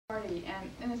And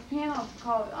in this panel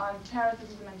called on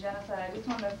parasitism and genocide, I just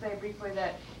wanted to say briefly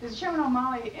that there's Chairman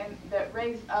Omali that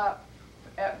raised up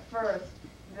at first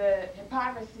the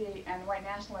hypocrisy and white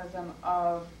nationalism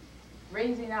of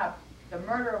raising up the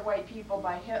murder of white people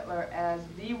by Hitler as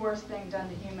the worst thing done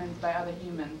to humans by other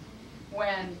humans,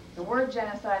 when the word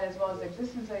genocide, as well as the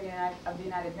existence of the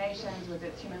United Nations with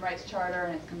its Human Rights Charter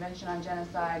and its Convention on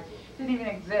Genocide, didn't even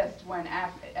exist when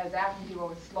as African people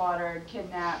were slaughtered,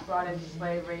 kidnapped, brought into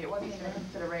slavery. It wasn't even a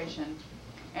consideration.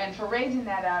 And for raising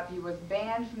that up, he was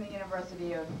banned from the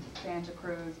University of Santa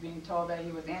Cruz, being told that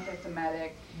he was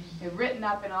anti-Semitic. He was written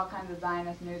up in all kinds of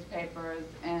Zionist newspapers,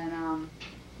 and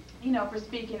you know, for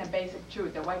speaking a basic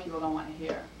truth that white people don't want to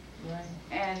hear. Right.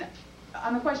 And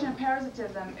on the question of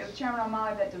parasitism, it was Chairman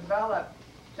Omali that developed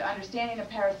the understanding of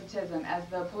parasitism as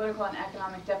the political and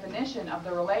economic definition of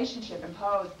the relationship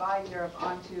imposed by Europe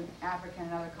onto African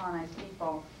and other colonized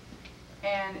people.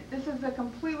 And this is a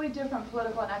completely different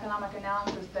political and economic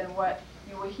analysis than what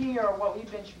you will hear or what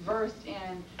we've been versed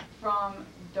in from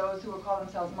those who would call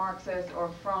themselves Marxists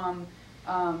or from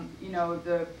you know,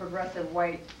 the progressive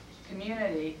white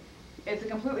community. It's a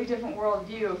completely different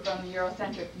worldview from the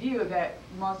Eurocentric view that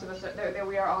most of us, that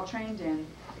we are all trained in.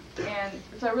 And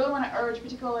so I really want to urge,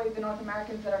 particularly the North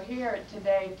Americans that are here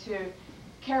today, to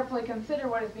carefully consider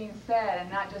what is being said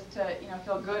and not just to, you know,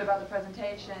 feel good about the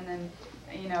presentation and,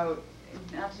 you know,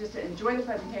 not just to enjoy the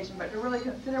presentation, but to really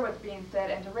consider what's being said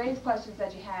and to raise questions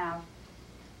that you have,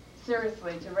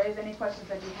 seriously, to raise any questions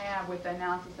that you have with the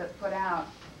analysis that's put out,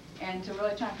 and to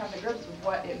really try and come to grips with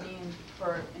what it means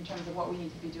in terms of what we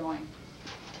need to be doing.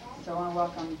 So I want to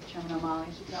welcome Chairman Omali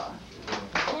and Yeshitela.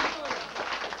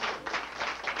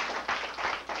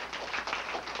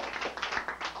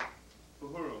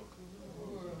 UHURU.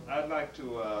 I'd like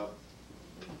to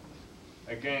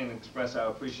again express our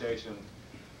appreciation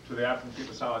to the African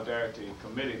People Solidarity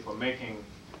Committee for making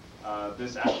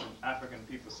this African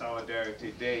People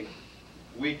Solidarity Day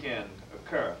weekend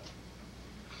occur.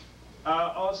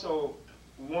 I also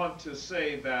want to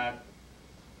say that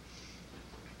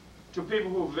to people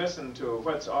who've listened to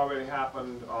what's already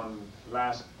happened on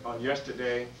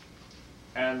yesterday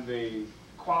and the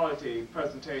quality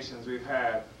presentations we've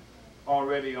had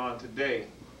already on today,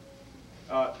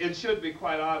 it should be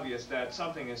quite obvious that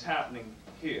something is happening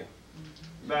here.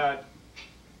 That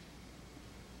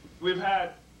we've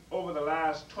had over the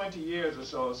last 20 years or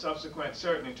so, subsequent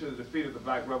certainly to the defeat of the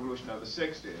Black Revolution of the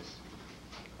 60s,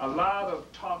 a lot of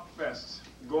talk fests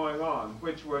going on,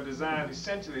 which were designed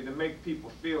essentially to make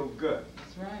people feel good.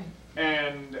 That's right.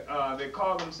 And they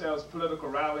call themselves political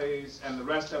rallies and the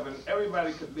rest of it.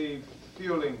 Everybody could leave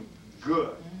feeling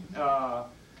good. But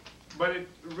it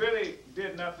really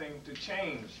did nothing to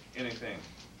change anything.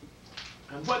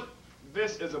 And what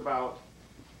this is about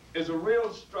is a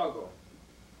real struggle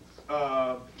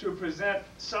to present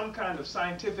some kind of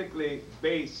scientifically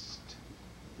based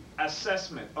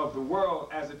assessment of the world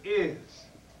as it is,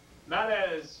 not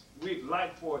as we'd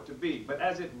like for it to be, but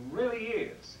as it really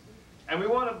is. And we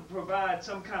want to provide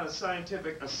some kind of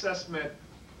scientific assessment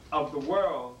of the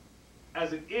world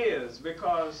as it is,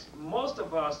 because most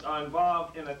of us are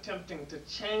involved in attempting to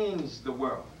change the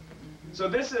world. So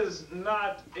this is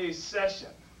not a session,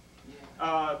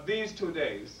 these 2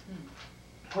 days,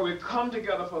 where we come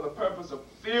together for the purpose of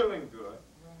feeling good,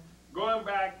 going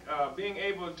back, being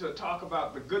able to talk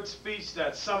about the good speech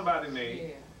that somebody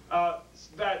made,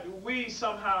 that we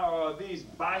somehow are these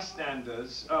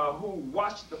bystanders who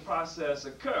watch the process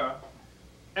occur,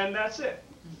 and that's it.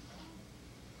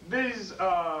 These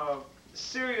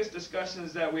serious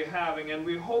discussions that we're having, and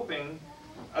we're hoping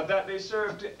that they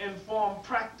serve to inform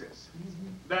practice,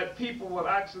 that people will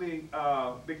actually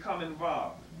become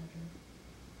involved.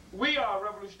 We are a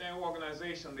revolutionary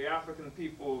organization, the African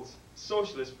People's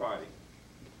Socialist Party,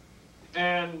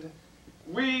 and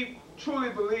we truly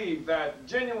believe that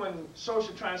genuine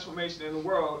social transformation in the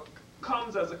world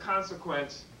comes as a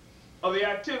consequence of the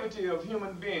activity of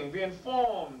human beings, the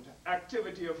informed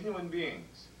activity of human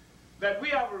beings, that we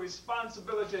have a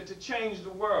responsibility to change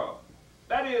the world.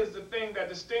 That is the thing that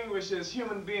distinguishes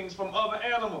human beings from other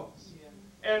animals.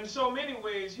 In so many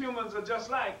ways, humans are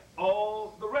just like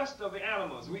all the rest of the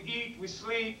animals. We eat, we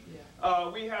sleep,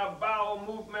 we have bowel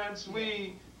movements,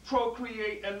 we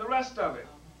procreate, and the rest of it.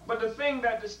 But the thing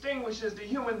that distinguishes the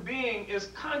human being is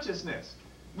consciousness.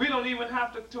 We don't even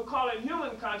have to call it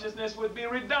human consciousness, would be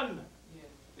redundant.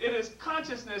 It is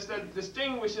consciousness that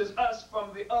distinguishes us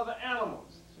from the other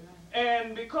animals.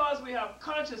 And because we have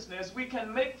consciousness, we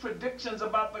can make predictions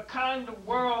about the kind of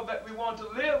world that we want to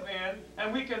live in,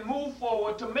 and we can move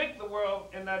forward to make the world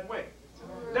in that way.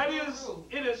 That is,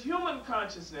 it is human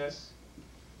consciousness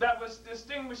that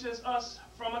distinguishes us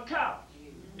from a cow.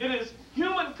 It is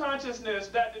human consciousness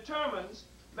that determines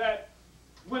that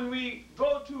when we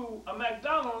go to a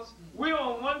McDonald's, we're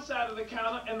on one side of the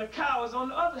counter and the cow is on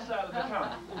the other side of the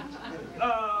counter.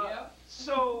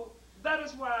 So that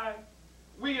is why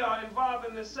we are involved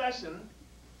in this session,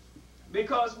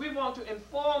 because we want to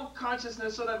inform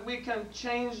consciousness so that we can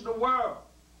change the world.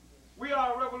 We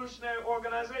are a revolutionary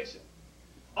organization.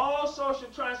 All social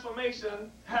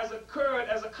transformation has occurred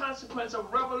as a consequence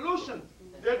of revolution.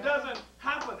 It doesn't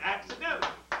happen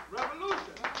accidentally.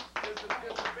 Revolution is the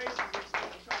basis of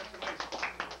social transformation.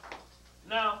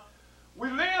 Now, we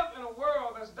live in a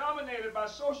world that's dominated by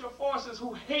social forces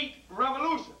who hate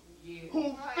revolution,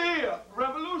 who fear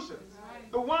revolution.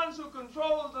 The ones who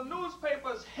control the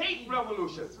newspapers hate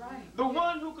revolution. The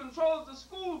one who controls the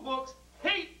school books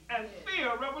hate and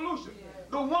fear revolution.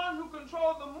 The one who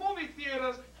controls the movie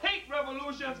theaters hate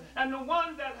revolutions, and the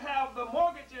one that have the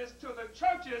mortgages to the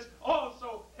churches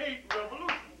also hate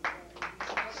revolution.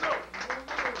 So,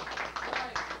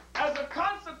 as a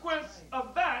consequence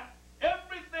of that,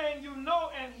 everything you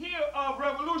know and hear of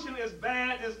revolution is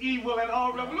bad, is evil, and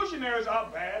all revolutionaries are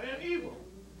bad and evil.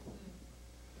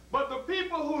 But the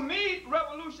people who need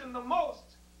revolution the most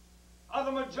are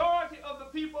the majority of the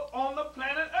people on the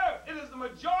planet Earth. It is the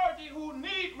majority who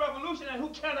need revolution and who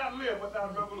cannot live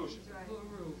without revolution.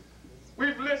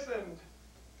 We've listened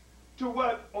to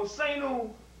what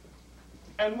Osenu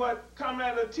and what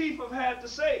Comrade Latif have had to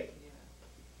say,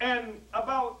 and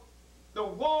about the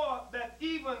war that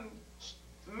even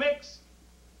makes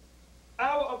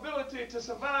our ability to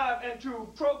survive and to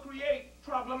procreate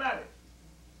problematic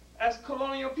as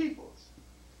colonial peoples.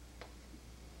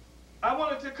 I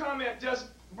wanted to comment just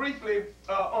briefly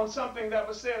on something that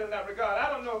was said in that regard.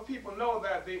 I don't know if people know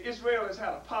that the Israelis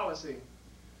had a policy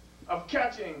of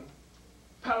catching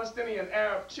Palestinian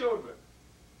Arab children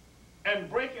and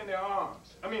breaking their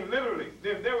arms. I mean, literally,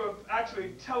 there were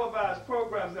actually televised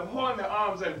programs of holding their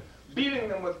arms and beating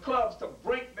them with clubs to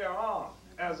break their arm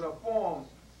as a form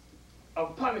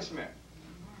of punishment.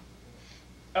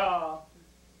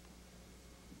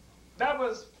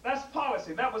 That's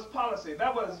policy. That was policy.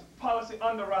 That was policy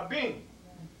under Rabin,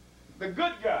 the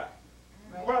good guy.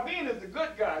 Rabin is the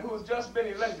good guy who's just been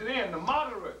elected in, the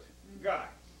moderate guy.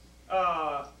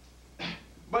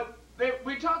 But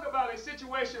we talk about a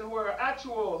situation where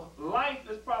actual life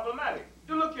is problematic.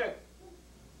 You look at,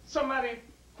 somebody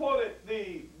quoted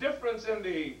the difference in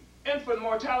the infant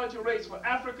mortality rates for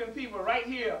African people right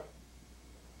here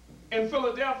in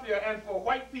Philadelphia and for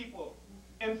white people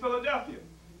in Philadelphia.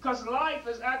 Because life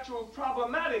is actually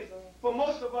problematic for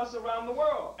most of us around the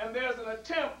world. And there's an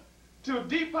attempt to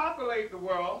depopulate the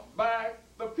world by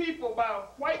the people, by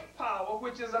white power,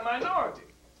 which is a minority.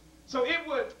 So it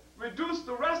would reduce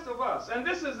the rest of us. And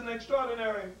this is an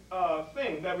extraordinary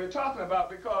thing that we're talking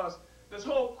about, because this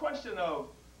whole question of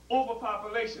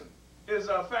overpopulation is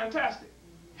fantastic.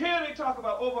 Here they talk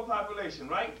about overpopulation,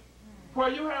 right? Where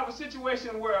you have a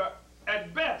situation where,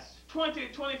 at best,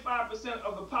 20–25%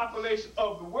 of the population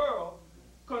of the world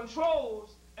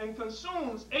controls and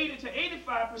consumes 80 to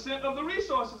 85% of the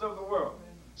resources of the world.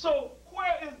 So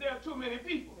where is there too many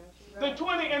people? The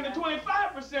 20 and the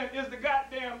 25% is the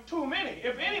goddamn too many.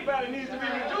 If anybody needs to be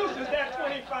reduced, it's that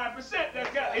 25%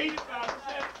 that's got 85%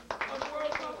 of the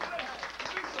world's population.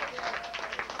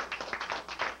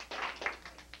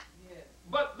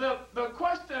 But the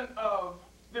question of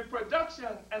the production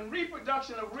and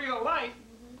reproduction of real life,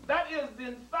 that is,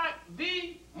 in fact,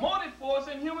 the motive force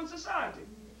in human society.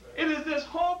 It is this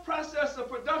whole process of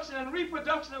production and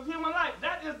reproduction of human life.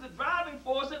 That is the driving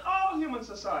force in all human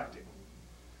society.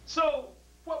 So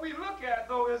what we look at,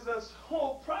 though, is this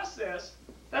whole process.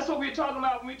 That's what we're talking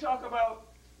about when we talk about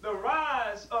the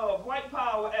rise of white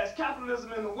power as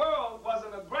capitalism in the world was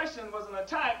an aggression, was an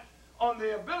attack on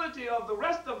the ability of the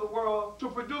rest of the world to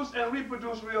produce and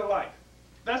reproduce real life.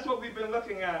 That's what we've been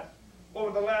looking at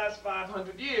over the last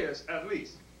 500 years, at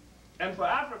least. And for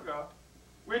Africa,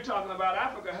 we're talking about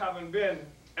Africa having been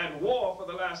at war for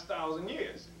the last 1,000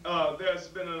 years. There's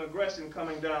been an aggression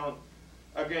coming down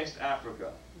against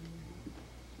Africa.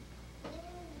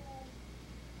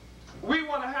 We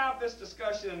want to have this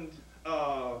discussion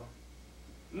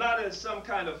not as some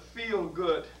kind of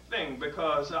feel-good thing,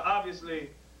 because obviously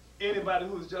anybody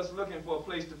who's just looking for a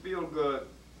place to feel good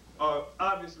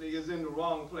obviously is in the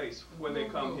wrong place when they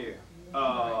come here.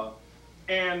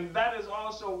 And that is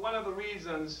also one of the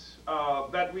reasons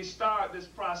that we start this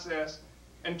process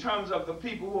in terms of the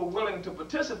people who are willing to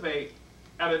participate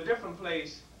at a different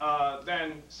place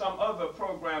than some other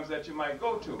programs that you might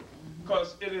go to.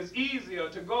 Because it is easier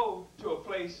to go to a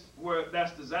place where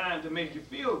that's designed to make you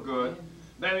feel good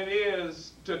than it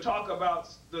is to talk about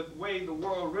the way the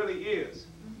world really is,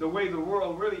 the way the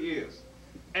world really is.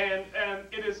 And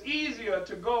it is easier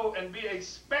to go and be a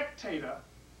spectator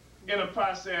in a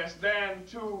process than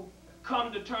to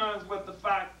come to terms with the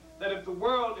fact that if the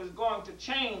world is going to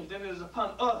change, then it is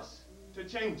upon us to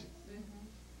change it.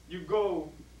 You go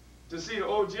to see the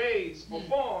OJs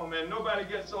perform, and nobody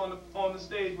gets on the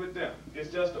stage with them. It's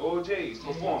just the OJs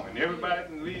performing. Everybody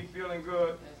can leave feeling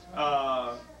good,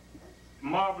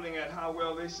 marveling at how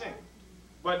well they sing.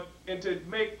 But to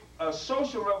make a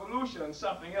social revolution,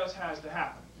 something else has to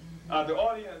happen. The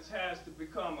audience has to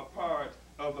become a part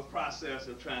of the process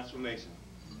of transformation.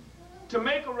 To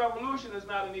make a revolution is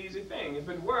not an easy thing. If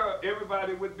it were,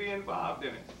 everybody would be involved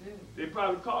in it. They'd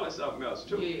probably call it something else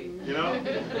too, you know?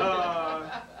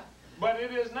 But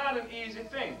it is not an easy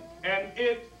thing. And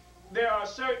there are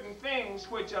certain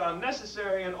things which are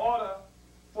necessary in order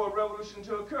for a revolution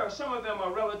to occur. Some of them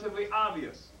are relatively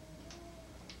obvious.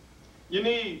 You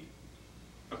need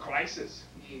a crisis.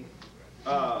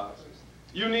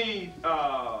 You need,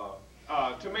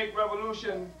 to make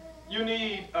revolution, you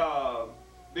need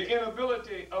the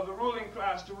inability of the ruling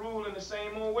class to rule in the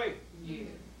same old way.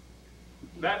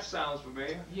 That sounds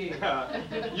familiar.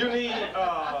 You need,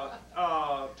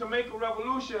 to make a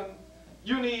revolution,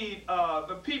 you need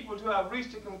the people to have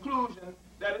reached a conclusion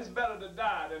that it's better to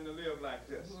die than to live like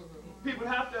this. People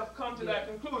have to have come to that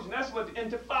conclusion. That's what the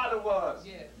Intifada was.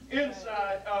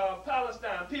 Inside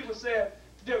Palestine, people said,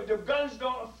 the guns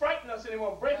don't frighten us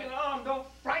anymore. Breaking the arm don't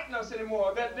frighten us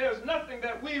anymore. That there's nothing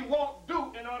that we won't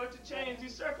do in order to change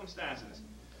these circumstances.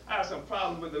 I have some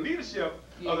problems with the leadership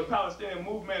of the Palestinian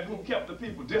movement who kept the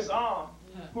people disarmed,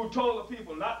 who told the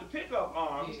people not to pick up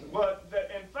arms, but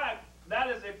that in fact, that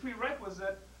is a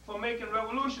prerequisite for making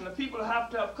revolution. The people have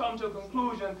to have come to a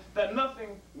conclusion that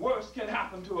nothing worse can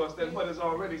happen to us than what is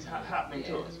already happening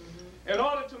to us. In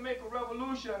order to make a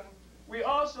revolution, we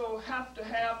also have to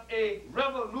have a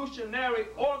revolutionary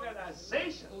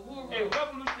organization. A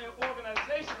revolutionary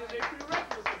organization is a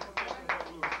prerequisite for making a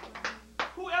revolution.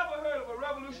 Whoever heard of a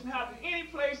revolution happening any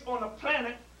place on the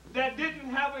planet that didn't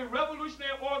have a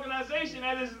revolutionary organization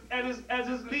as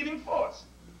its leading force?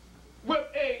 With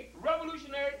a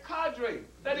revolutionary cadre,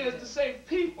 that is to say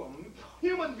people,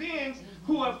 human beings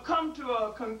who have come to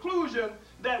a conclusion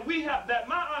that that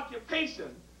my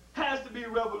occupation has to be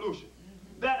revolution.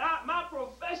 That my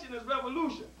profession is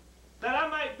revolution. That I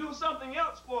might do something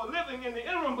else for a living in the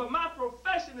interim, but my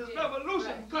profession is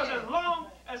revolution. Because as long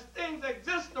as things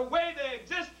exist the way they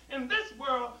exist in this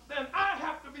world, then I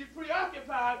have to be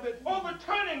preoccupied with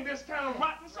overturning this kind of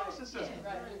rotten social system.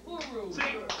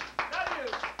 See,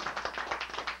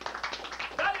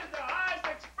 that is the highest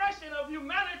expression of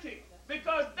humanity,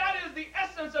 because that is the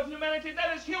essence of humanity.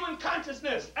 That is human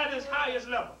consciousness at its highest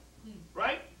level,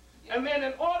 right? And then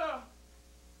in order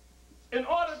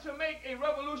to make a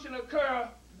revolution occur,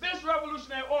 this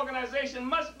revolutionary organization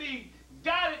must be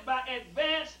guided by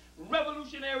advanced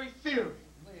revolutionary theory.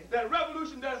 That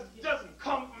revolution doesn't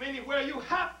come from anywhere. You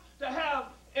have to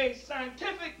have a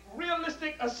scientific,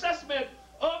 realistic assessment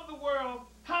of the world,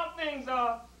 how things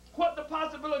are, what the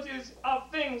possibilities of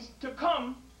things to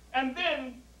come, and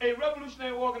then a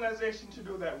revolutionary organization to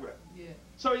do that with.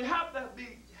 So you have to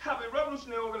have a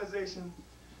revolutionary organization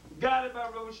guided by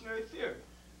revolutionary theory.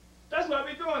 That's why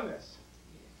we're doing this.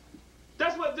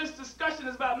 That's what this discussion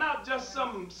is about, not just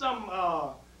some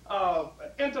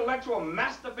intellectual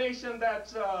masturbation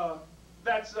that's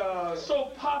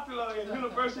so popular in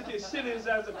university cities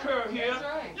as occur here.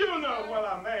 You know what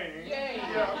I mean.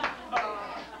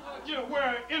 You know,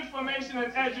 where information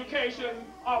and education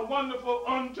are wonderful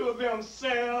unto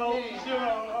themselves, you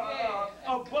know,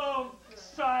 above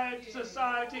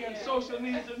society and social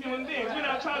needs of human beings. We're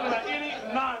not talking about any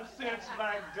nonsense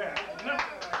like that.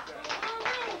 Nothing like that.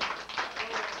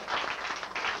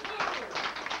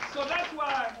 So that's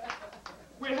why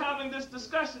we're having this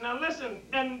discussion. Now listen,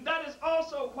 and that is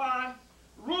also why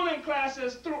ruling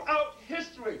classes throughout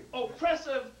history,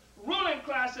 oppressive ruling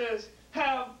classes,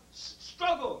 have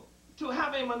struggled to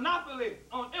have a monopoly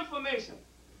on information,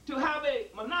 to have a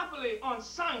monopoly on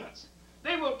science.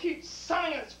 They will keep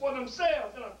science for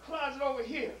themselves in a closet over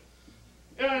here.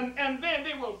 And then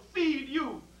they will feed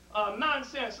you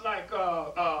nonsense like,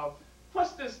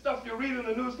 what's this stuff you read in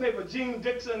the newspaper, Gene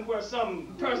Dixon, where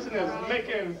some person is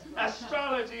making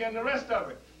astrology and the rest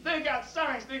of it. They got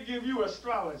science, they give you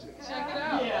astrology. Check it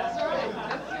out. That's right.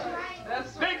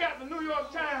 That's right. They got the New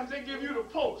York Times, they give you the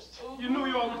Post. Your New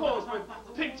York Post with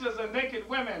pictures of naked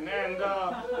women and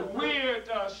weird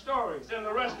stories and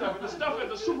the rest of it. The stuff at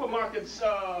the supermarkets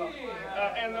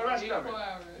and the rest of it.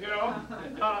 You know?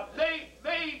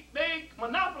 They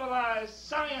monopolize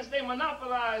science, they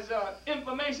monopolize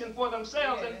information for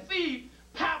themselves and feed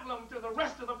pablum to the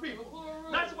rest of the people.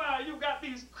 That's why you got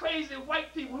these crazy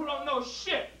white people who don't know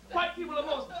shit. White people are the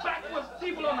most backwards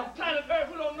people on the planet Earth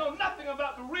who don't know nothing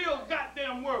about the real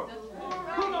goddamn world.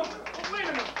 Who don't, wait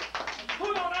a minute,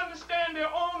 who don't understand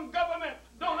their own government,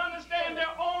 don't understand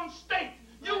their own state.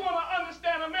 You want to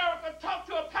understand America, talk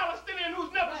to a Palestinian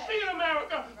who's never seen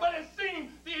America, but has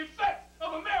seen the effects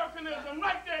of Americanism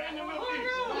right there in the Middle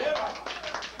East.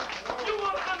 You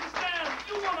want to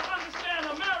understand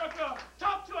America,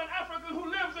 talk to an African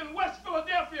who lives in West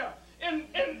Philadelphia, in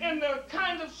the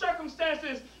kinds of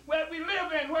circumstances where we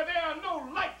live in, where there are no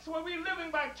lights, where we're living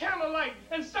by candlelight,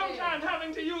 and sometimes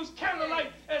having to use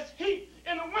candlelight as heat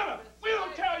in the winter. We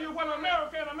don't tell you what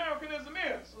America and Americanism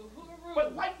is.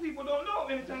 But white people don't know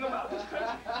anything about this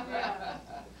country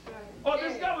or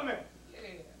this government.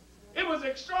 It was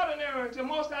extraordinary to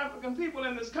most African people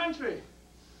in this country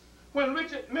when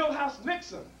Richard Milhouse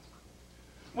Nixon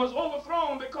was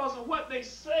overthrown because of what they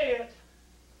said.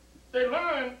 They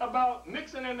learned about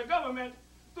Nixon and the government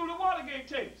through the Watergate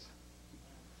tapes.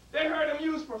 They heard him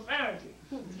use profanity.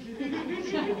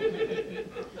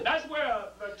 That's where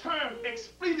the term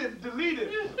expletive deleted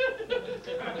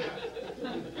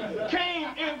came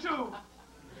into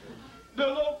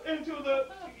the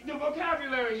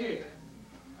vocabulary here.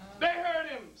 They heard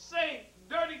him say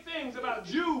dirty things about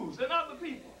Jews and other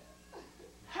people.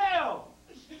 Hell,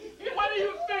 where do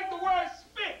you think the word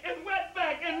spit and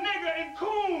wetback and nigger and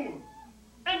coon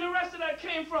and the rest of that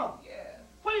came from?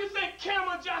 Where do you think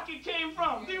camel jockey came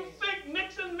from? Do you think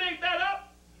Nixon made that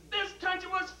up? This country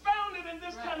was founded in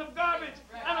this kind of garbage.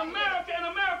 And America and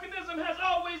Americanism has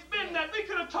always been that. We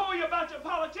could have told you about your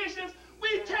politicians.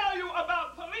 We tell you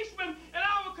about policemen in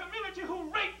our community who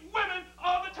rape women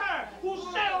all the time, who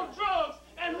sell drugs,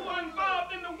 and who are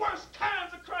involved in the worst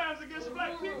kinds of crimes against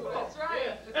black people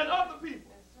and other people.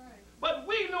 But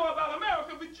we know about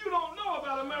America, but you don't know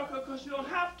about America because you don't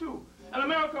have to. And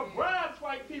America bribes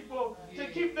white people to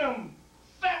keep them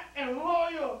fat and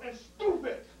loyal and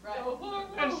stupid.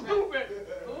 And stupid.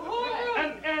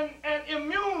 And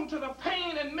immune to the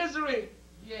pain and misery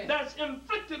that's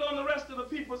inflicted on the rest of the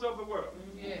peoples of the world.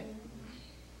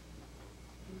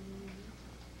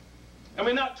 And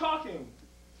we're not talking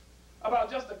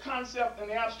about just the concept and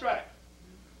the abstract.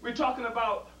 We're talking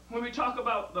about, when we talk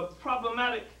about the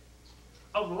problematic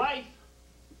of life,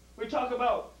 we talk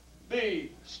about the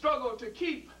struggle to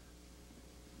keep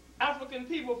African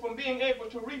people from being able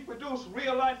to reproduce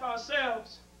real life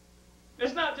ourselves.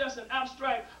 It's not just an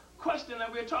abstract question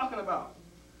that we're talking about.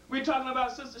 We're talking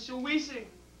about Sister Shawisi,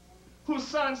 whose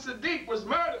son Sadiq was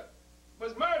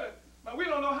murdered. But we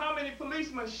don't know how many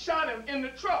policemen shot him in the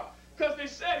truck because they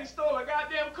said he stole a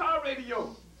goddamn car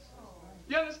radio.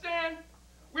 You understand?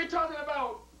 We're talking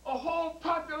about a whole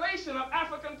population of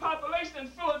African population in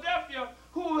Philadelphia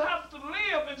who have to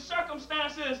live in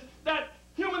circumstances that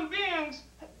human beings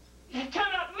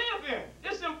cannot live in.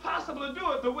 It's impossible to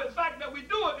do it. The fact that we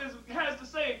do it has to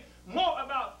say more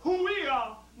about who we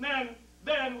are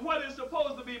than what is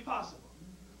supposed to be possible.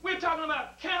 We're talking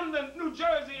about Camden, New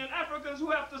Jersey, and Africans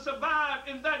who have to survive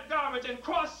in that garbage, and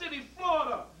Cross City,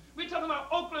 Florida. We're talking about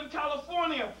Oakland,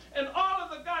 California, and all of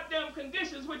the goddamn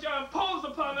conditions which are imposed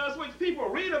upon us, which people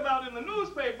read about in the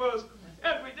newspapers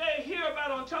every day, hear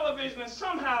about on television, and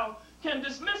somehow can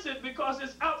dismiss it because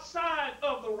it's outside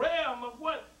of the realm of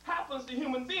what happens to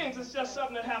human beings. It's just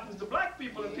something that happens to black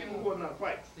people and people who are not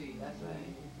white.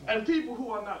 And people who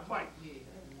are not white.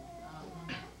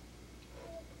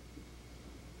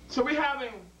 So we're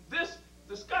having this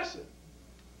discussion,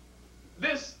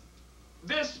 this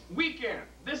weekend,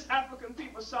 this African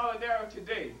People Solidarity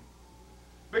Day,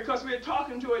 because we're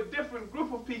talking to a different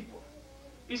group of people,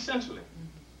 essentially,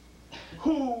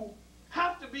 who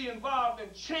have to be involved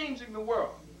in changing the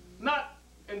world, not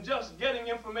in just getting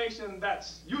information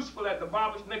that's useful at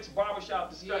the next barbershop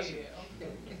discussion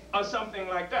or something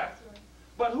like that,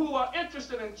 but who are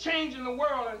interested in changing the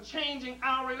world and changing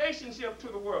our relationship to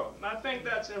the world. And I think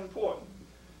that's important.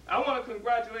 I want to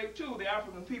congratulate, too, the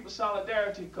African People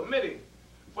Solidarity Committee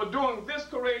for doing this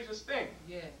courageous thing.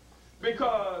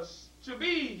 Because to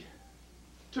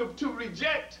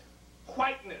reject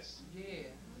whiteness,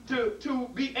 to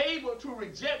be able to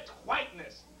reject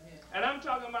whiteness, and I'm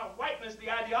talking about whiteness, the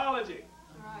ideology.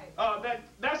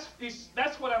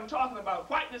 That's what I'm talking about.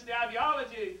 Whiteness, the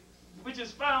ideology, which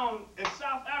is found in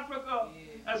South Africa,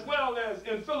 as well as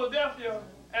in Philadelphia,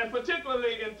 and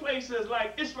particularly in places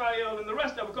like Israel and the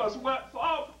rest of it, because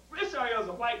Israel is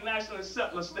a white nationalist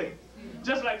settler state,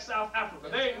 just like South Africa.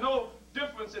 There ain't no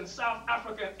difference in South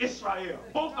Africa and Israel.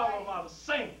 Both of them are the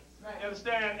same. Right. You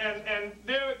understand? And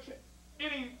there,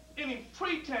 any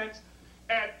pretense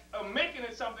at making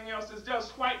it something else is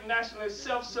just white nationalist,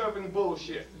 self-serving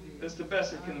bullshit. That's the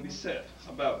best that can be said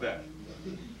about that.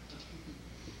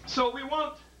 So we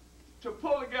want to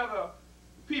pull together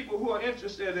people who are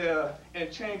interested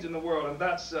in changing the world, and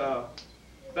that's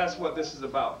what this is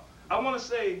about. I want to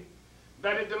say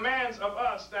that it demands of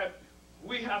us that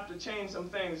we have to change some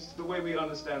things the way we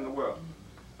understand the world.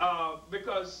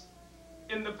 Because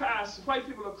in the past, white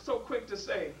people are so quick to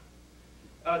say,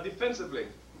 defensively,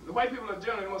 the white people are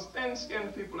generally the most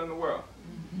thin-skinned people in the world.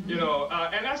 You know,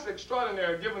 and that's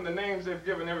extraordinary given the names they've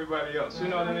given everybody else. You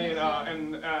know what I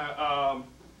mean?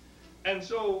 And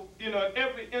so, you know, in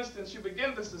every instance you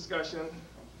begin this discussion,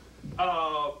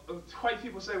 white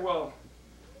people say, well,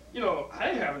 you know, I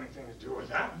didn't have anything to do with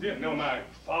that. I didn't know my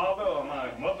father or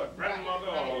my mother, grandmother,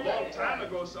 or a long time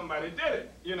ago somebody did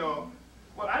it, you know.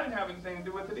 Well, I didn't have anything to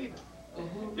do with it either.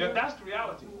 Yeah, that's the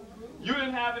reality. You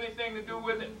didn't have anything to do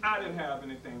with it. I didn't have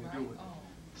anything to do with it.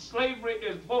 Slavery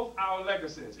is both our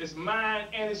legacies. It's mine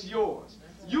and it's yours.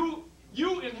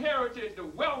 You inherited the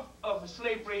wealth of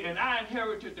slavery, and I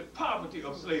inherited the poverty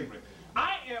of slavery.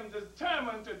 I am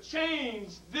determined to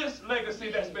change this legacy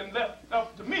that's been left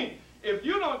up to me. If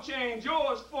you don't change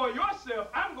yours for yourself,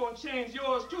 I'm going to change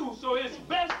yours too. So it's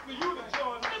best for you to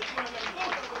join this one and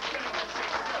both of us change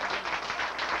ourselves.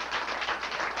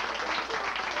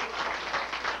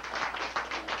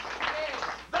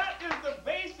 That is the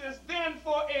basis then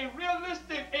for a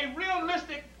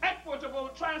realistic, equitable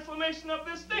transformation of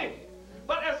this thing.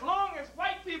 But as long as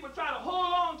white people try to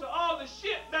hold on to all the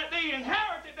shit that they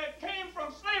inherited that came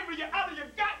from slavery, you're out of your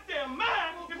goddamn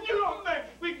mind if you don't think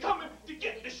we coming to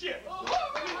get the shit. We coming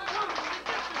to get the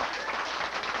shit.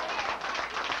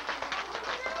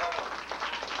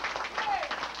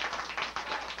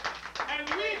 And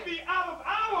we'd be out of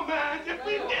our minds if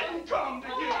we didn't come to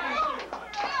get this shit.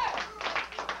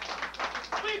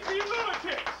 We'd be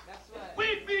lunatics.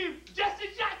 We'd be Jesse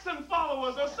Jackson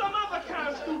followers or some other kind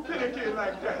of stupidity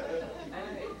like that.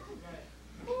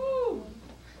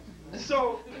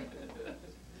 So,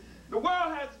 the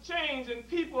world has changed, and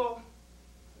people,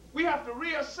 we have to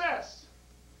reassess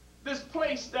this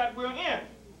place that we're in.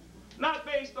 Not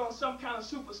based on some kind of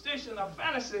superstition or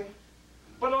fantasy,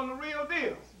 but on the real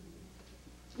deal.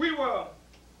 We were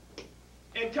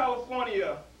in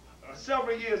California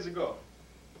several years ago,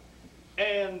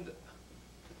 and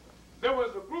there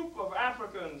was a group of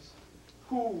Africans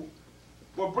who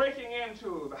were breaking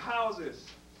into the houses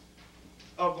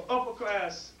of upper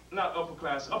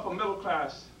middle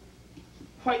class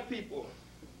white people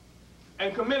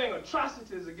and committing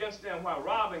atrocities against them while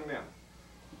robbing them.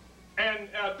 And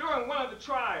during one of the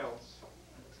trials,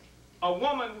 a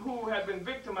woman who had been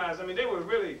victimized, I mean, they were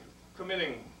really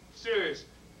committing serious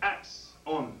acts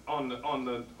on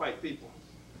the white people.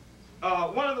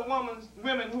 One of the white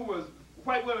women who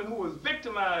was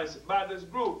victimized by this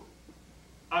group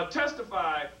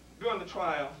testified during the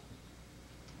trial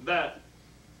that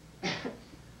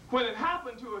when it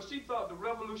happened to her, she thought the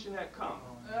revolution had come.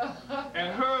 And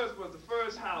hers was the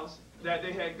first house that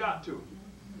they had got to.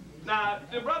 Now,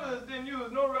 the brothers didn't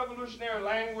use no revolutionary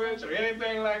language or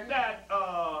anything like that,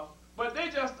 but they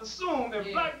just assumed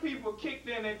that black people kicked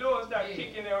in their doors, started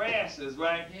kicking their asses,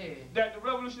 right? That the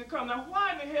revolution had come. Now,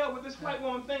 why in the hell would this white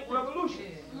woman think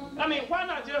revolution? I mean, why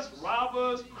not just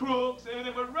robbers, crooks, and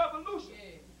anything but revolution?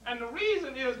 And the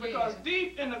reason is because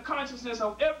deep in the consciousness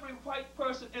of every white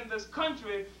person in this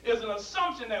country is an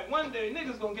assumption that one day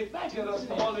niggas gonna get back at us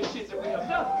for all this shit that we have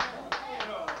done.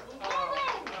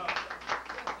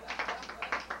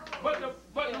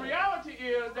 But the reality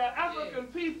is that African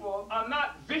people are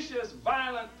not vicious,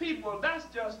 violent people. That's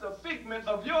just a figment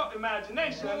of your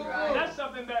imagination. That's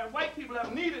something that white people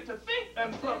have needed to think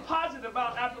and put positive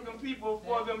about African people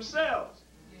for themselves.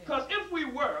 Because if we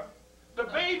were, the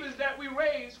babies that we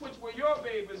raised, which were your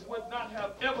babies, would not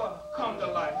have ever come to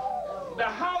life. The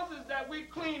houses that we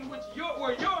cleaned, which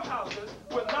were your houses,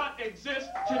 would not exist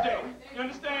today. You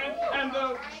understand? And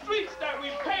the streets that we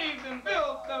paved and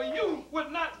built, the youth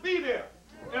would not be there.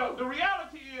 You know, the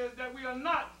reality is that we are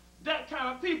not that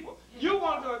kind of people. You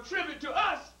want to attribute to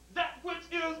us that which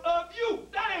is of you.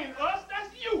 That ain't us,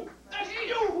 that's you. That's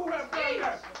you who have done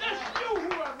that. That's you who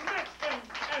have ripped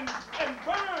and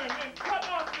burned and cut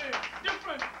off the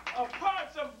different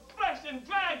parts of flesh and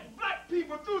dragged black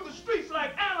people through the streets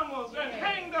like animals and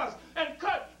hanged us and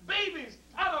cut babies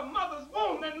out of mother's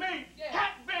womb and made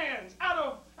hat bands out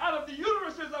of the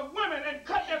uteruses of women and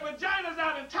cut their vaginas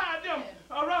out and tied them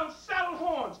around saddle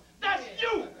horns. That's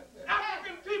you.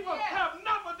 African people have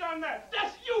never done that.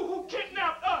 That's you who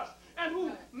kidnapped us and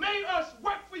who made us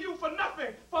work for you for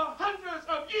nothing for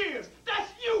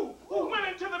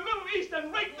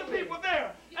the people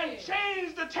there and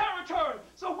change the territory.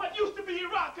 So what used to be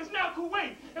Iraq is now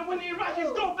Kuwait. And when the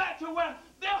Iraqis go back to where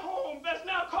their home that's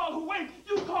now called Kuwait,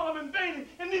 you call them invading,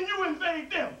 and then you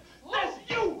invade them. That's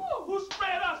you who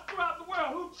spread us throughout the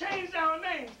world, who changed our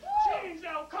names, changed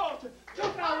our culture,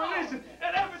 took our religion,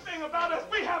 and everything about us.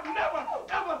 We have never,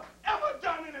 ever, ever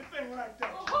done anything like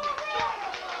that.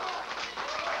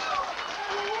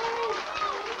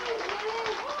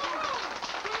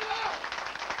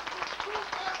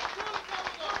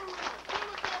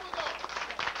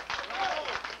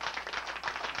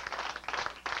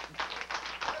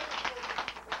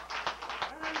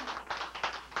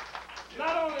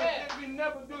 Not only did we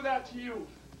never do that to you,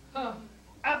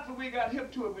 after we got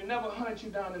hip to it, we never hunted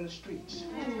you down in the streets.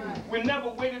 We never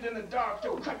waited in the dark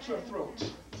to cut your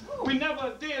throats. We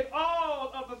never did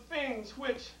all of the things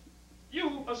which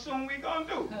you assume we gonna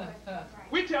do.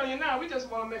 We tell you now, we just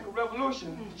want to make a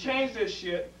revolution, change this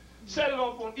shit, set it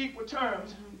off on equal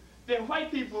terms, then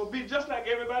white people will be just like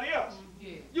everybody else.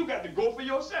 You got to go for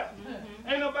yourself.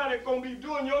 Ain't nobody gonna be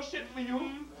doing your shit for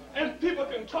you. And people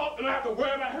can talk and don't have to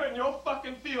worry about hurting your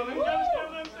fucking feelings. You understand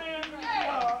what I'm saying?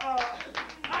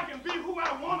 I can be who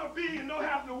I want to be and don't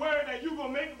have to worry that you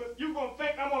gonna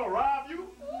think I'm gonna rob you.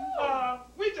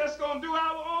 We just gonna do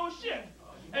our own shit.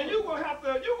 And you gonna have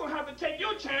to take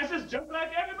your chances just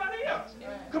like everybody else.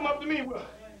 Come up to me with,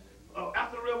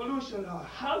 after the revolution,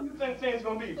 how do you think things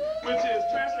gonna be? Which is,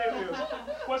 translated is,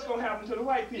 what's gonna happen to the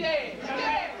white people?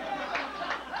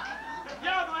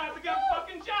 Y'all gonna have to get a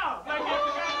fucking job like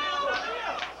everybody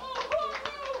else.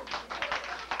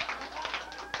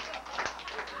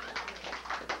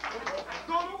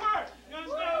 Go to work. You understand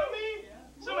what I mean?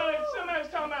 Somebody's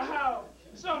talking about how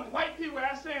some white people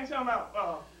are saying something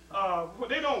about well,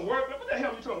 they don't work. What the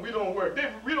hell are you talking? We don't work.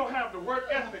 We don't have the work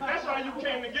ethic. That's why you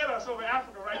came to get us over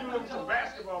Africa, right? You look at some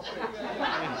basketball players.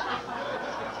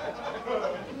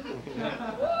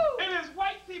 It is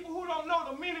white people who don't know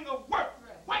the meaning of work.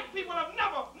 White people have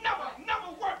never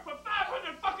worked for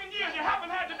 500 fucking years. You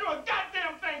haven't had to do a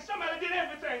goddamn thing. Somebody did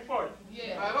everything for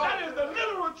you. That is the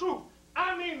literal truth.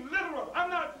 I mean literal. I'm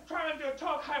not trying to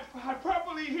talk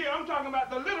hyperbole here. I'm talking about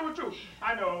the literal truth.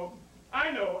 I know.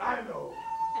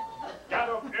 Got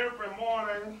up every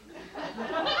morning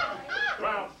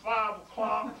around 5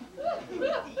 o'clock.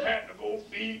 Had to go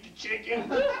feed the chicken.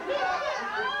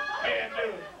 Had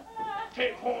to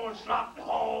take horn, slop the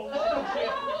hogs.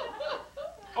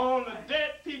 On the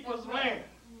dead people's land.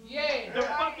 The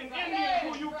fucking Indians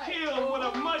who you killed would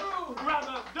have much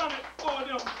rather done it for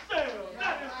themselves.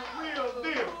 That is the real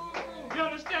deal. You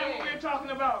understand what we're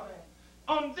talking about?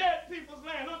 On dead people's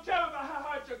land. Don't tell about how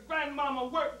hard your grandmama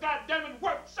worked, goddamn it,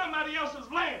 worked somebody else's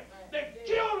land. They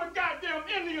killed the goddamn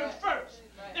Indians first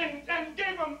and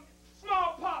gave them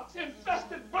smallpox,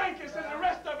 infested blankets and the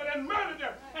rest of it and murdered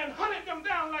them and hunted them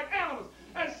down like animals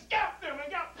and scalped them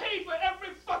and got paid for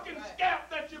every fucking scalp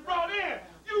that you brought in.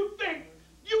 You think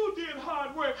you did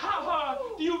hard work. How hard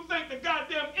do you think the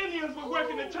goddamn Indians were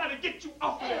working to try to get you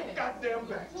off of their goddamn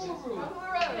backs?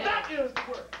 That is the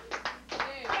work.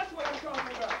 That's what I'm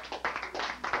talking about.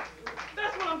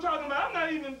 That's what I'm talking about. I'm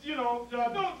not even,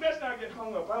 let's not get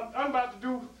hung up. I'm about to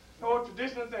do all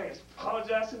traditional things.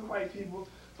 Apologize to the white people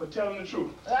for telling the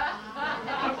truth.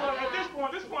 At this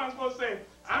point I'm supposed to say,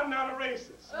 I'm not a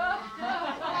racist.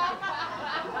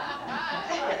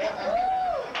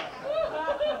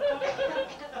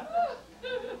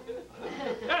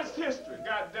 That's history,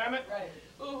 goddammit.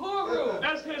 UHURU.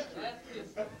 That's history. That's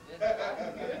history.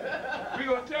 We're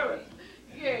gonna tell it.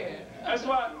 Yeah. That's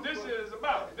what this is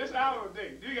about. This our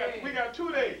day. We got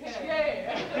 2 days.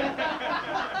 Yeah.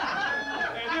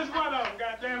 And this one of them,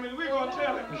 goddammit, we're gonna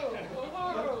tell it.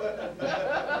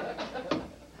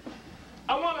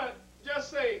 I wanna just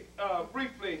say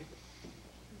briefly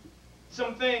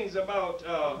some things about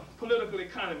political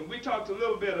economy. We talked a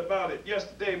little bit about it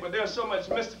yesterday, but there's so much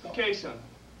mystification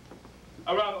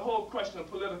around the whole question of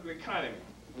political economy.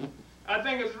 I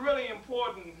think it's really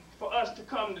important for us to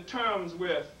come to terms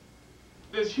with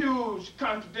this huge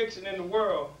contradiction in the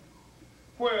world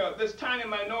where this tiny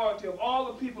minority of all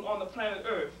the people on the planet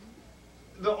Earth,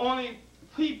 the only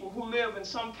people who live in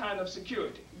some kind of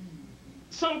security.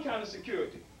 Some kind of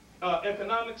security.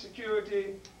 Economic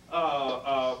security,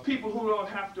 people who don't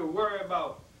have to worry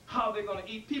about how they're going to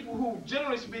eat, people who,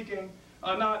 generally speaking,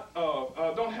 are not,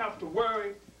 don't have to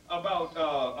worry about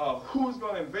who's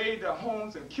going to invade their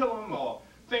homes and kill them or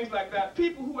things like that.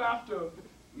 People who have to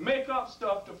make up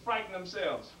stuff to frighten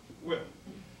themselves with.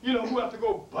 Who have to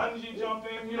go bungee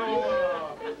jumping,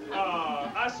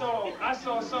 I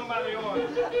saw somebody on,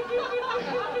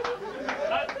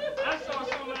 I saw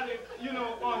somebody you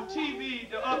know, on TV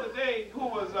the other day who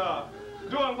was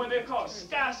doing what they call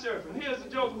sky surfing. Here's a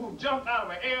joker who jumped out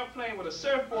of an airplane with a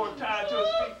surfboard tied to his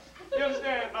feet. You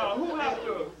understand? Who have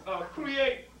to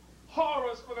create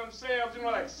horrors for themselves, you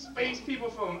know, like space people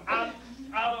from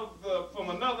from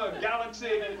another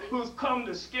galaxy who's come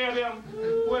to scare them,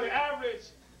 where the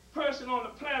average person on the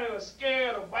planet is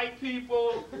scared of white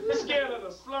people, scared of the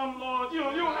slumlord. You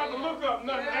know, you don't have to look up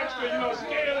nothing extra, you know,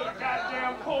 scared of the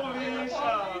goddamn police,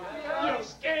 you know,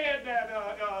 scared that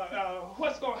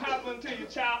what's going to happen to your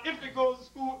child if it goes to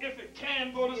school, if it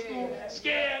can go to school,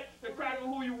 scared the cracker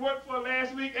who you worked for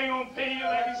last week ain't going to pay you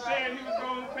like he said he was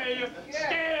going to pay you,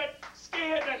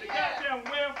 scared that the goddamn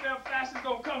welfare flash is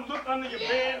going to come look under your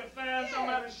bed and find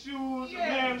somebody's shoes, a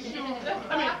man's shoes.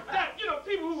 I mean, that, you know,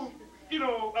 people who, you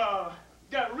know,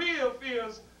 got real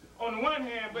fears on the one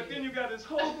hand, but then you got this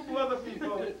whole group of other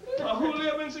people who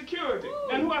live in security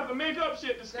and who have to make up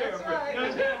shit to scare them. Right. You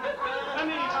understand? I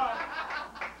mean,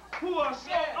 who are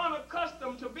so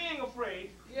unaccustomed to being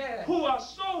afraid, who are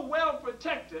so well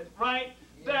protected, right,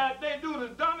 that they do the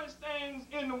dumbest things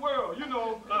in the world, you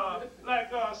know,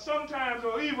 like sometimes,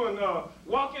 or even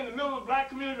walk in the middle of the black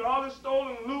community, all this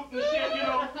stolen loot and shit, you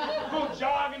know, go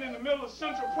jogging in the middle of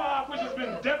Central Park, which has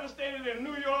been devastated in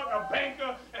New York, a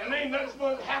banker, and ain't nothing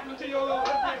supposed to happen to your little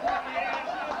ass.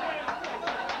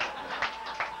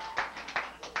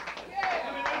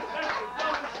 I mean, that's the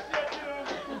dumbest shit, you know.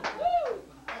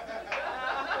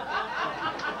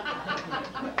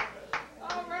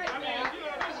 All right, I mean, you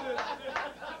know, this is,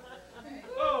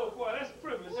 oh boy, that's a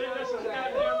privilege. That's a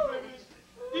goddamn privilege.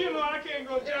 You know, I can't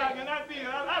go jogging. I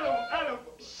don't.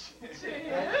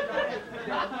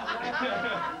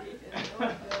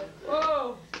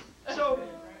 Oh. So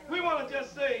we want to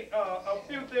just say a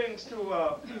few things to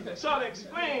sort of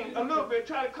explain a little bit,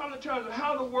 try to come to terms with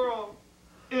how the world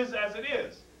is as it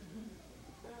is.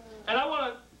 And I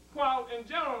want to, while in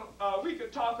general we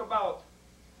could talk about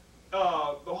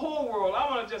the whole world, I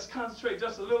want to just concentrate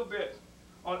just a little bit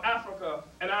on Africa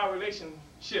and our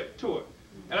relationship to it.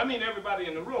 And I mean everybody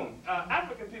in the room.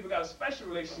 African people got a special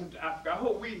relationship to Africa. I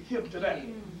hope we hip to that.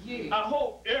 I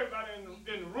hope everybody in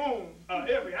the room,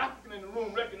 every African in the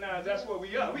room recognize that's what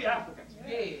we are. We Africans.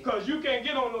 Because you can't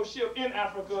get on no ship in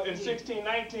Africa in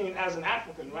 1619 as an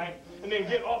African, right? And then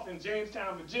get off in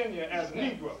Jamestown, Virginia as a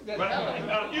Negro, right?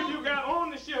 If you got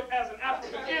on the ship as an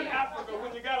African in Africa,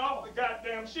 when you got off the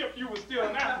goddamn ship, you were still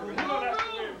an African. You know that's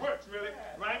the way it works, really,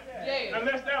 right?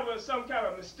 Unless that was some kind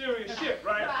of mysterious ship,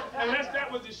 right? Unless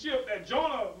that was the ship that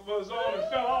Jonah was on and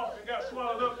fell off and got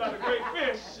swallowed up by the great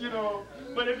fish, you know.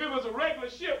 But if it was a regular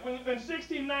ship, when in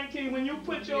 1619, when you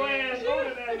put your ass on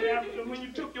it as an African, when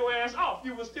you took your ass off,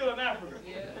 you were still an African.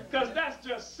 Because that's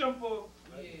just simple,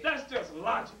 that's just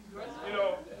logic, you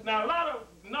know. Now, a lot of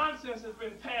nonsense has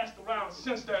been passed around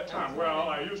since that time. Well,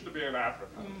 I used to be an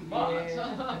African.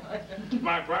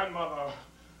 My grandmother,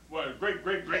 well,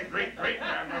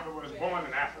 great-great-great-great-great-grandmother was born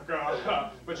in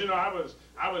Africa. But, you know, I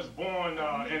was born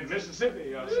in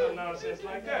Mississippi or some nonsense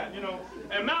like that, you know.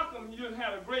 And Malcolm, you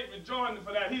had a great rejoinder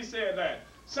for that. He said that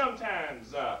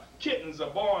sometimes kittens are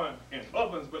born in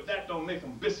ovens, but that don't make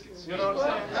them biscuits. You know what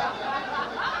I'm saying?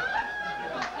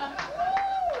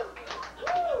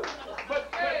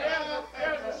 But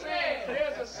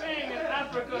there's a saying in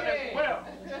Africa as well,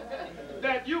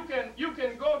 that you can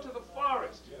go to the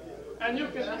forest and you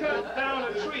can cut down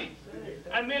a tree,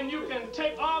 and then you can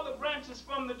take all the branches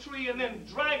from the tree and then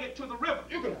drag it to the river.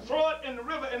 You can throw it in the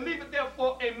river and leave it there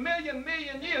for a million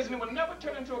years, and it will never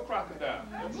turn into a crocodile.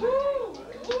 It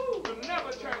will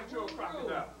never turn into a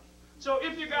crocodile. So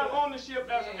if you got on the ship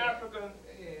as an African,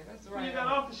 when you got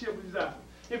off the ship as African.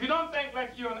 If you don't think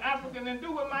like you're an African, then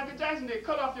do what Michael Jackson did.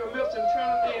 Cut off your lips and turn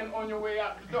them in on your way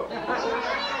out the door.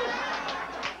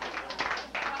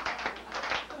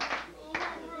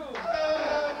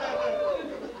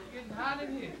 Getting hot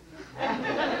in here.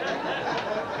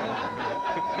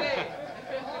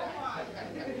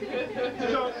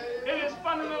 So it is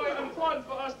fundamentally important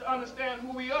for us to understand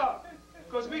who we are.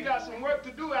 Because we got some work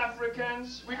to do,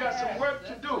 Africans. We got some work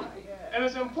to do. And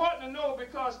it's important to know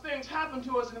because things happen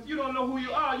to us, and if you don't know who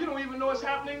you are, you don't even know what's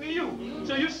happening to you.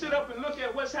 So you sit up and look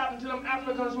at what's happened to them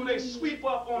Africans who they sweep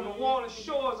up on the water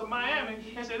shores of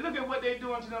Miami and say, look at what they're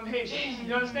doing to them Haitians.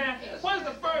 You understand? What is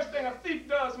the first thing a thief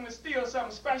does when he steals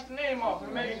something? Scratch the name off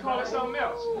and maybe call it something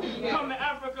else. Come to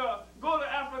Africa, go to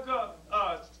Africa,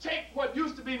 take what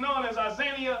used to be known as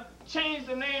Azania, change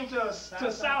the name to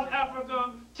South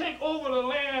Africa, take over the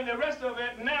land, the rest of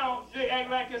it. Now they act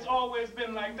like it's always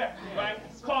been like that, right?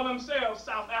 Call themselves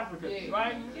South Africans,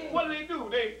 right? What do?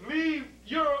 They leave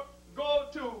Europe, go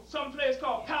to some place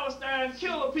called Palestine,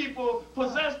 kill the people,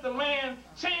 possess the land,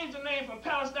 change the name from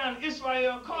Palestine to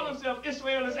Israel, call themselves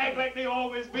Israelis, act like they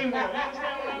always been there. You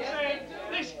understand what I'm saying?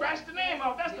 They scratch the name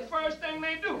off. That's the first thing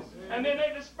they do. And then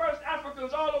they disperse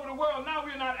Africans all over the world. Now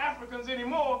we're not Africans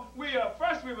anymore.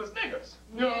 First we was niggers,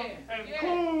 you know, and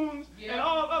coons and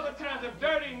all other kinds of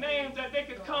dirty names that they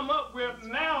could come up with.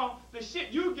 Now the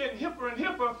shit you getting hipper and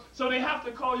hipper, so they have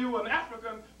to call you an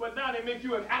African, but now they make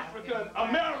you an African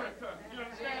American. You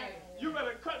understand? You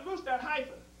better cut loose that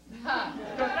hyphen.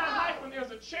 Because that hyphen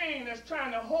is a chain that's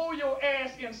trying to hold your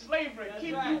ass in slavery,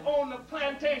 keep you on the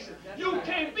plantation. You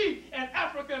can't be an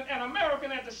African and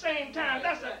American at the same time.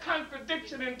 That's a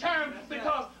contradiction in terms,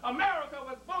 because America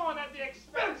was born at the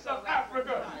expense of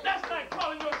Africa. That's like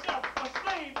calling yourself a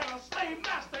slave and a slave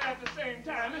master at the same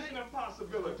time. It's an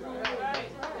impossibility.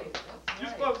 You're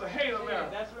supposed to hate America.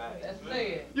 That's right. That's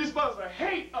it. You're supposed to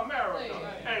hate America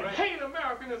and hate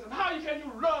Americanism. How can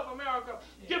you love America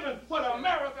given what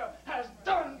America has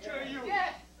done to you?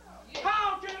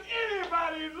 How can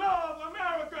anybody love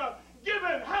America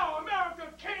given how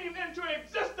America came into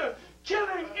existence,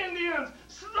 killing Indians,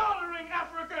 slaughtering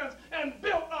Africans, and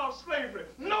built off slavery?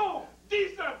 No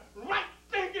decent,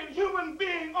 right-thinking human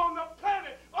being on the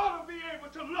planet ought to be able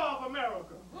to love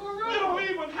America. You don't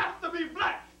even have to be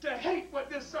black to hate what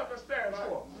this sucker stands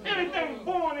for. Anything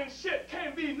born in shit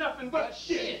can't be nothing but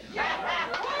shit.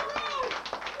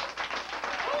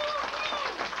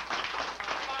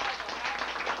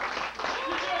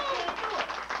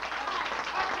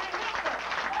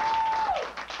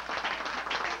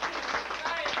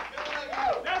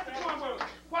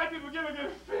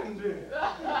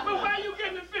 But why you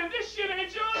getting offended? This shit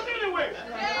ain't yours anyway.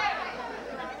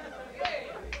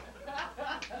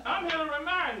 I'm here to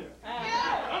remind you.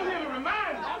 I'm here to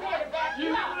remind you. You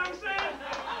know what I'm saying?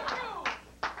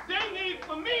 They need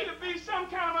for me to be some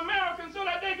kind of American so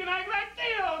that they can act like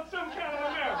they are some kind of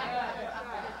American.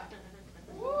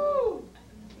 Woo!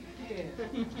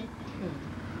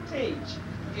 Teach.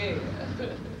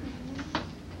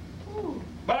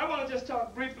 But I want to just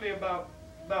talk briefly about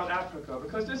Africa,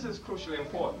 because this is crucially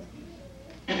important.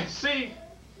 See,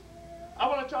 I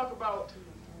want to talk about,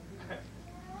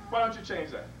 why don't you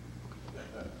change that?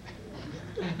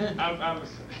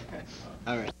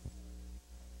 All right.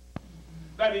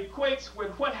 That equates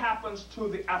with what happens to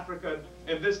the African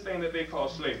in this thing that they call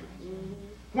slavery.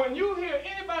 When you hear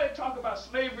anybody talk about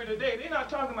slavery today, they're not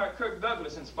talking about Kirk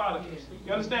Douglas and Spartacus.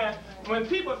 You understand? When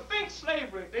people think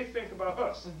slavery, they think about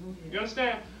us. You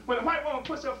understand? When a white woman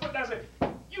puts her foot down and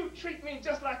says, "You treat me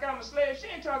just like I'm a slave," she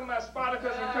ain't talking about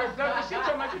Spartacus and Kirk Douglas. She's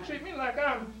talking about you treat me like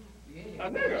I'm a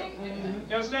nigger.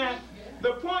 You understand?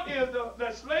 The point is that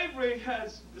the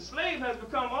slave has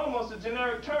become almost a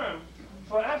generic term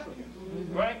for African,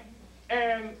 right?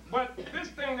 But this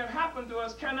thing that happened to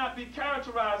us cannot be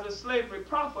characterized as slavery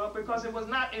proper, because it was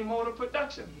not a mode of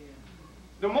production.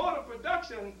 The mode of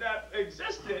production that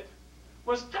existed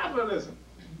was capitalism.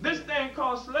 This thing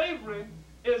called slavery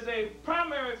is a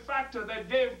primary factor that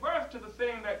gave birth to the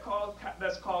thing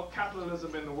that's called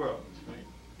capitalism in the world.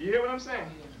 You hear what I'm saying?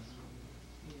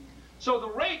 So the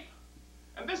rate,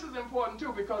 and this is important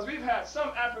too, because we've had some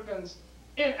Africans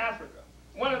in Africa.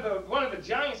 One of the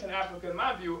giants in Africa, in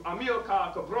my view,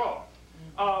 Amilcar Cabral,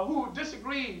 who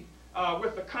disagreed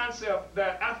with the concept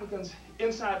that Africans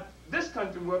inside this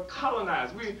country were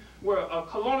colonized. We were a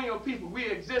colonial people. We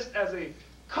exist as a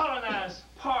colonized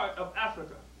part of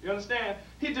Africa. You understand?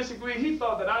 He disagreed. He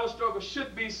thought that our struggle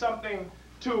should be something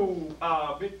to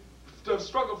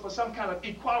struggle for some kind of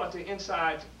equality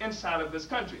inside of this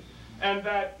country, and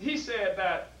that he said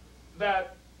that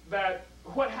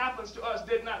what happens to us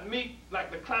did not meet like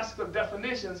the classical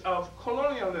definitions of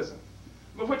colonialism,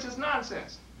 but which is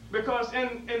nonsense. Because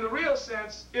in the real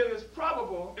sense, it is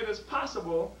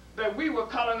possible that we were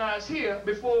colonized here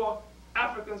before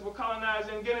Africans were colonized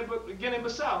in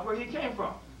Guinea-Bissau, where he came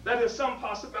from. That is some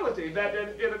possibility that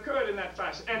it occurred in that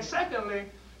fashion. And secondly,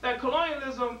 that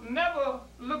colonialism never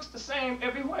looks the same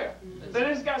everywhere. That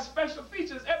it's got special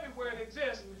features everywhere it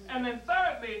exists. And then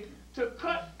thirdly, to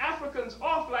cut Africans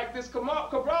off like this,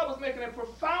 Cabral was making a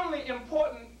profoundly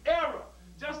important error.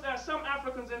 Just as some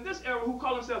Africans in this era who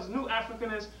call themselves new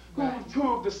Africanists,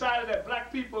 who decided that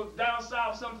black people down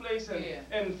south someplace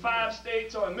in 5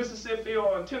 states or in Mississippi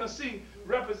or in Tennessee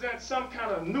represent some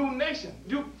kind of new nation.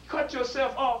 You cut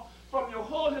yourself off from your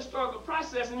whole historical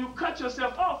process, and you cut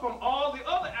yourself off from all the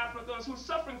other Africans who are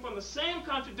suffering from the same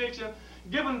contradiction,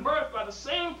 given birth by the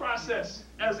same process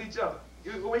as each other.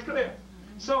 Are we clear?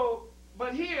 So,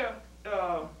 but here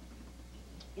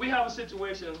we have a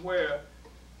situation where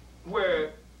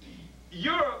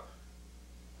Europe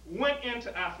went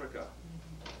into Africa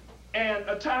and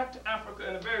attacked Africa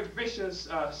in a very vicious,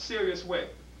 serious way.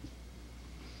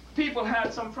 People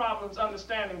had some problems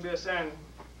understanding this, and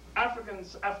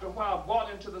Africans, after a while, bought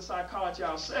into the psychology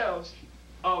ourselves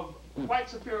of white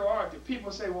superiority.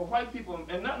 People say, well, white people,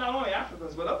 and not only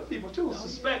Africans, but other people too,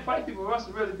 suspect white people must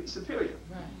really be superior.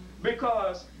 Right.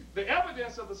 Because the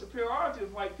evidence of the superiority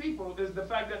of white people is the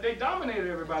fact that they dominated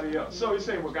everybody else. So you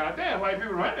say, well, goddamn, white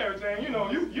people run everything. You know,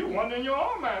 you wonder in your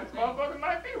own mind, this motherfucker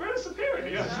might be really superior.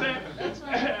 You understand? That's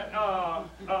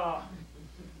right.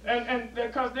 And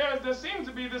because there seems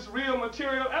to be this real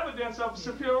material evidence of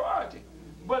superiority.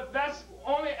 But that's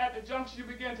only at the juncture you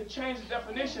begin to change the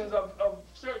definitions of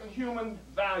certain human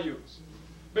values.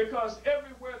 Because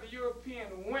everywhere the European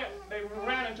went, they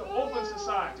ran into open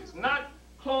societies, not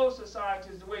closed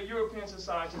societies the way European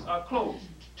societies are closed.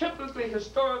 Typically,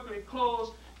 historically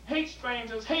closed, hate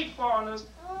strangers, hate foreigners.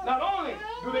 Not only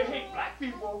do they hate black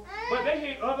people, but they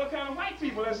hate other kind of white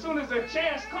people. As soon as the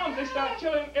chance comes, they start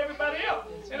killing everybody else.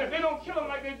 And if they don't kill them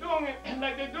like they're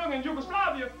doing in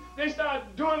Yugoslavia, they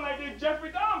start doing like they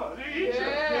Jeffrey Dahmer. They eat you.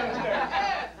 You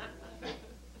understand?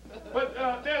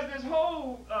 But there's this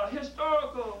whole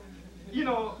historical,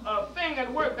 thing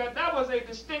at work that was a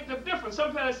distinctive difference.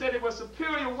 Sometimes said it was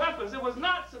superior weapons. It was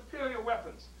not superior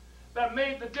weapons that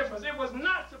made the difference. It was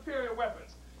not superior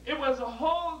weapons. It was a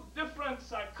whole different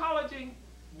psychology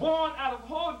born out of a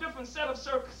whole different set of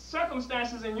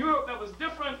circumstances in Europe that was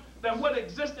different than what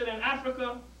existed in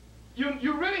Africa.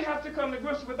 You really have to come to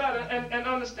grips with that and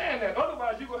understand that.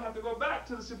 Otherwise, you're going to have to go back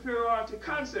to the superiority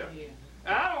concept. Yeah.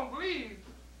 And I don't believe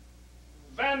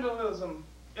vandalism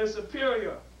is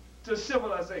superior to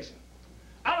civilization.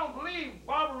 I don't believe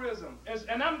barbarism is,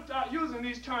 and I'm using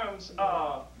these terms,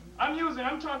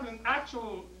 I'm talking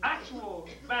actual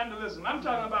vandalism. I'm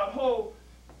talking about a whole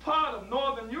part of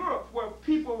Northern Europe where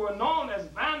people were known as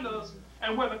vandals,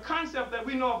 and where the concept that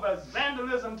we know of as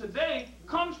vandalism today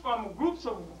comes from groups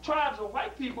of tribes of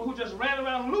white people who just ran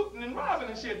around looting and robbing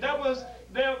and shit. That was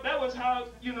how,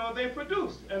 they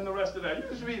produced, and the rest of that. You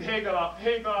just read Hagar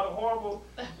the Horrible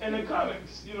in the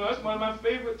comics. That's one of my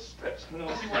favorite strips. See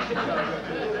what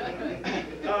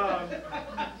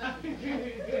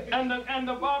and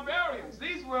the barbarians.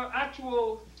 These were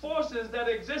actual forces that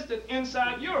existed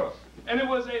inside Europe, and it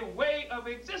was a way of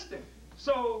existing.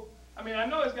 So, I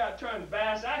know it's got turned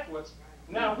bass backwards.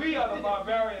 Now we are the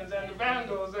barbarians and the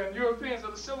vandals, and Europeans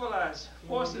are the civilized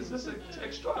forces. This is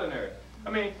extraordinary.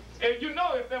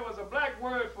 If there was a black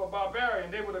word for barbarian,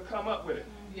 they would have come up with it.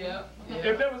 Yeah.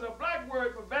 If there was a black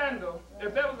word for vandal,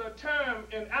 if there was a term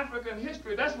in African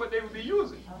history, that's what they would be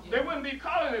using. They wouldn't be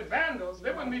calling it vandals.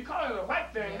 They wouldn't be calling it a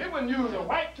white thing. They wouldn't use a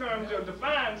white term to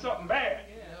define something bad.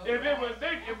 If there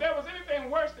was anything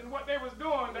worse than what they was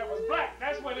doing that was black,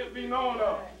 that's what it'd be known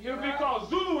of. It would be called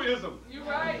Zuluism. You're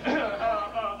right.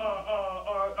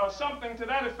 or something to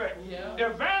that effect. Yeah.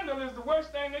 If vandal is the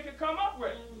worst thing they could come up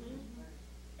with.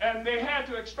 And they had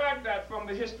to extract that from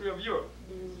the history of Europe.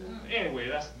 Anyway,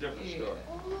 that's a different story.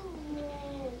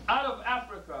 Out of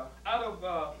Africa,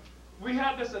 we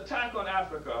had this attack on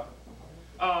Africa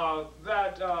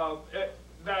that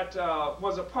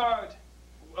was a part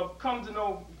of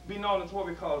be known as what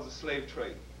we call the slave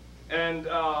trade. And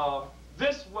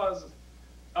this was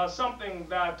something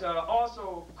that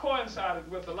also coincided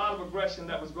with a lot of aggression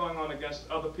that was going on against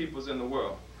other peoples in the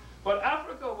world. But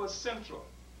Africa was central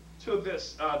to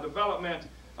this development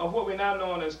of what we now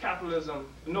know as capitalism,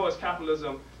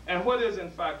 and what is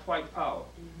in fact white power.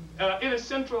 It is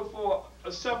central for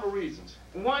several reasons.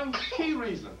 One key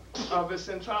reason of its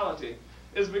centrality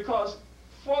is because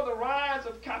for the rise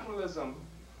of capitalism,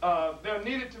 there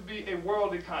needed to be a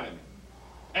world economy.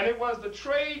 And it was the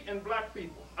trade in black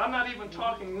people. I'm not even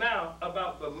talking now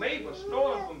about the labor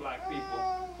stolen from black people,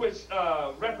 which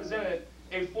represented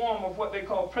a form of what they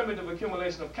call primitive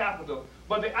accumulation of capital,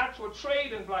 but the actual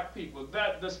trade in black people,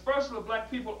 that dispersal of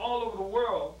black people all over the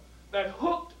world, that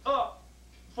hooked up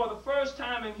for the first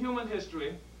time in human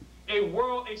history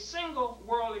a single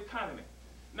world economy.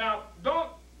 Now, don't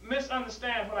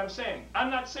misunderstand what I'm saying. I'm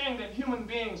not saying that human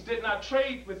beings did not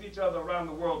trade with each other around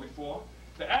the world before.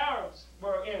 The Arabs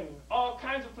were in all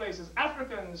kinds of places.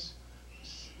 Africans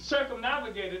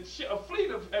circumnavigated,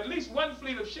 at least one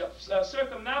fleet of ships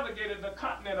circumnavigated the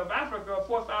continent of Africa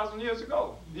 4,000 years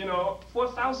ago,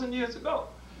 4,000 years ago.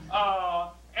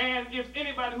 And if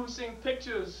anybody who's seen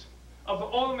pictures of the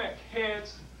Olmec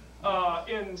heads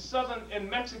in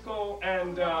Mexico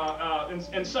and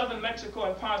in southern Mexico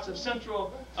and parts of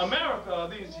Central America,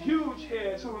 these huge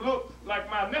heads who look like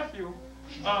my nephew,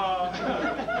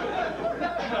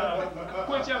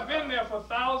 which have been there for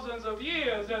thousands of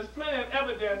years, there's plenty of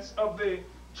evidence of the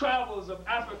travels of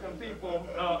African people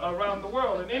around the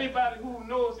world. And anybody who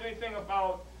knows anything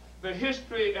about the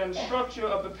history and structure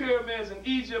of the pyramids in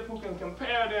Egypt, who can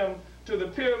compare them to the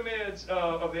pyramids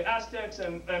of the Aztecs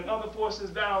and other forces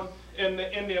down in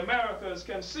the Americas,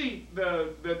 can see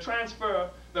the transfer,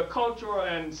 the cultural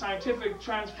and scientific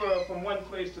transfer from one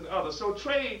place to the other. So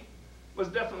trade was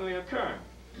definitely occurring.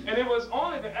 And it was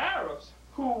only the Arabs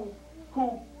who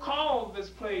called this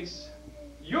place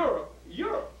Europe,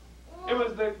 Europe. It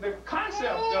was the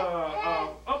concept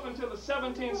up until the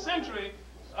 17th century,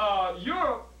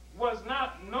 Europe was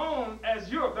not known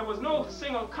as Europe. There was no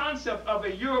single concept of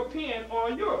a European or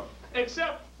Europe,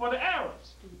 except for the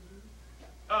Arabs.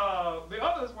 The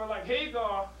others were like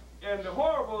Hagar and the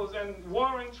Horribles and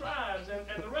warring tribes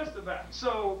and the rest of that.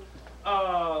 So,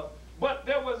 but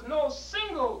there was no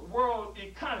single world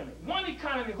economy. One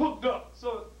economy hooked up.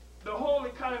 So the whole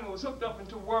economy was hooked up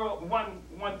into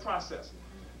one process.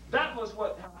 That was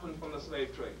what happened from the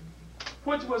slave trade,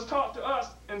 which was taught to us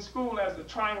in school as the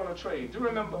triangular trade. Do you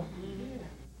remember? Yeah.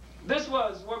 This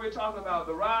was what we're talking about,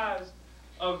 the rise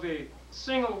of the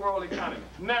single world economy.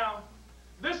 Now,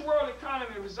 this world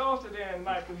economy resulted in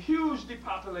like a huge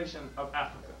depopulation of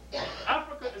Africa.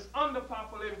 Africa is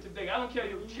underpopulated today. I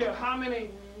don't care how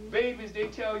many babies they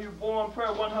tell you born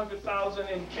per 100,000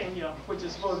 in Kenya, which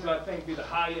is supposed to, I think, be the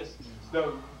highest,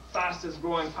 the fastest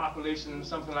growing population,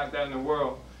 something like that in the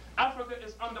world. Africa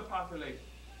is underpopulated.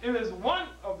 It is one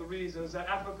of the reasons that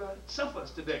Africa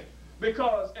suffers today.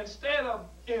 Because instead of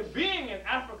being in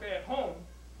Africa at home,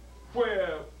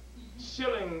 where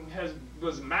shilling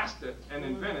was mastered and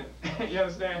invented, you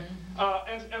understand?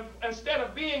 Instead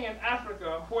of being in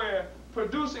Africa, where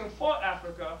producing for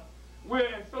Africa,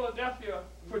 we're in Philadelphia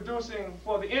producing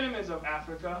for the enemies of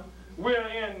Africa. We're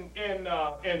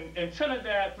in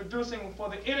Trinidad producing for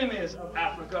the enemies of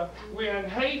Africa. We're in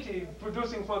Haiti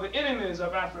producing for the enemies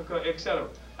of Africa, etc.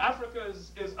 Africa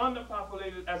is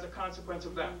underpopulated as a consequence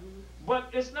of that. But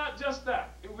it's not just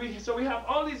that. So we have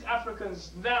all these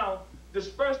Africans now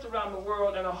dispersed around the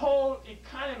world, and a whole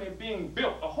economy being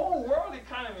built, a whole world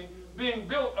economy being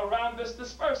built around this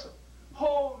dispersal.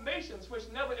 Whole nations which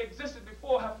never existed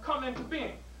before have come into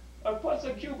being. What's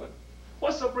a Cuban?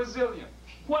 What's a Brazilian?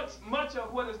 What's much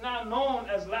of what is now known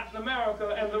as Latin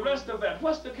America and the rest of that?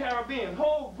 What's the Caribbean?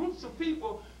 Whole groups of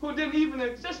people who didn't even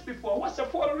exist before. What's a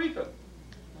Puerto Rican?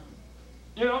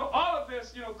 You know, all of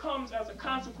this, you know, comes as a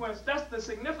consequence. That's the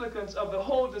significance of the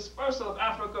whole dispersal of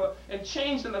Africa and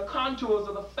change in the contours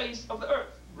of the face of the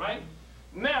earth, right?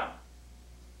 Now,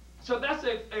 so that's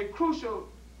a crucial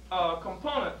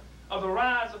component of the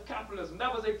rise of capitalism.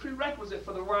 That was a prerequisite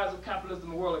for the rise of capitalism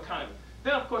in the world economy.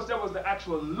 Then, of course, there was the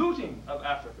actual looting of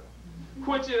Africa,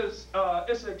 which is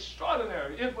it's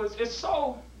extraordinary. It's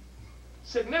so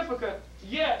significant,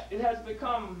 yet it has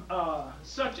become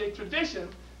such a tradition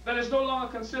that it's no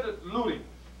longer considered looting.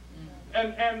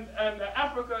 And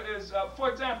Africa is, for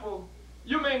example,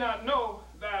 you may not know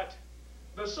that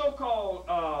the so-called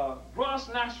gross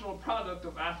national product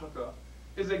of Africa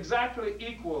is exactly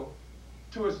equal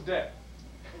to its debt.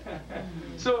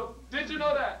 So, did you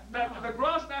know that the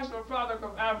gross national product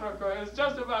of Africa is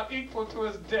just about equal to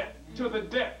its debt, to the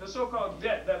debt, the so-called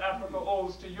debt that Africa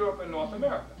owes to Europe and North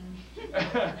America?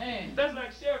 That's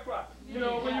like sharecropping. You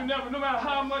know, when you no matter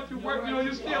how much you work, you know,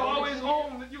 you still always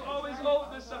owe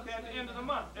this sucker at the end of the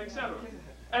month, etc.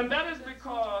 And that is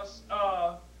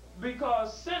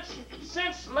because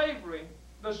since slavery,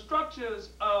 the structures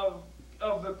of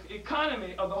the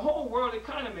economy, of the whole world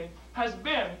economy, has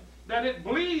been that it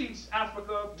bleeds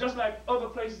Africa just like other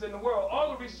places in the world.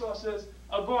 All the resources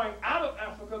are going out of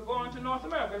Africa, going to North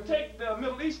America. Take the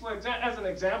Middle East as an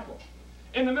example.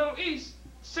 In the Middle East,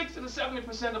 60 to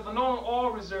 70% of the known oil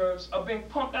reserves are being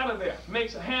pumped out of there.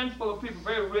 Makes a handful of people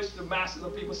very rich, the masses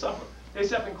of people suffer.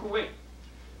 Except in Kuwait.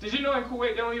 Did you know in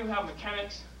Kuwait they don't even have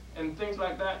mechanics and things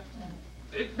like that?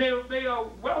 They are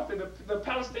wealthy. The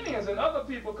Palestinians and other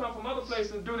people come from other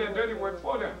places and do their dirty work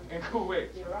for them in Kuwait.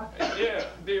 Yeah,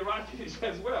 the Iraqis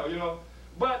as well, you know.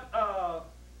 But,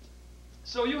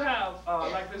 so you have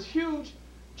like this huge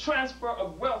transfer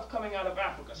of wealth coming out of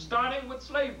Africa, starting with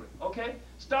slavery, okay?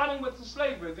 Starting with the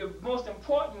slavery, the most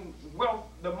important wealth,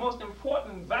 the most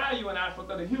important value in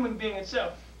Africa, the human being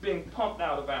itself, being pumped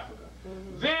out of Africa.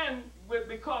 Then,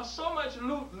 because so much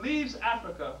loot leaves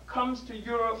Africa, comes to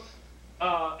Europe,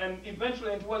 and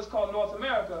eventually into what's called North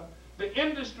America, the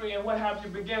industry and what have you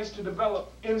begins to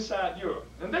develop inside Europe.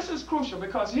 And this is crucial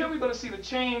because here we're going to see the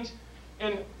change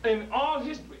in all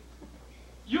history.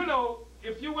 You know,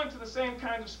 if you went to the same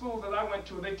kind of school that I went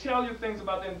to, they tell you things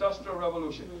about the Industrial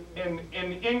Revolution. In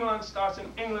England, starts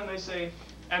in England, they say,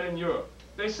 and in Europe.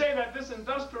 They say that this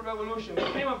industrial revolution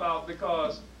came about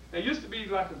because there used to be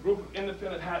like a group of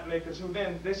independent hat makers who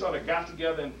then they sort of got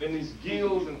together in these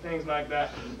guilds and things like that.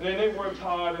 And then they worked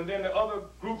hard, and then the other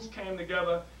groups came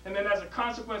together. And then as a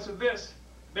consequence of this,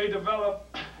 they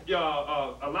developed a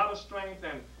lot of strength,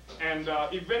 and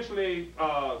eventually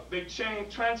they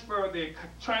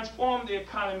transformed the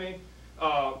economy.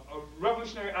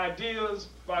 Revolutionary ideas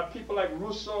by people like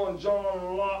Rousseau and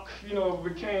John Locke,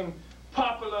 became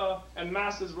popular, and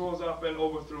masses rose up and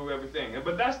overthrew everything.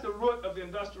 But that's the root of the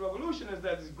Industrial Revolution, is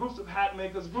that these groups of hat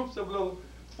makers, groups of little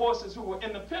forces who were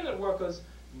independent workers,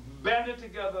 banded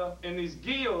together in these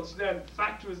guilds, then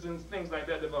factories and things like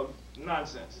that developed.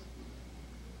 Nonsense.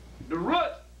 The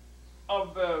root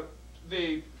of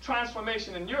the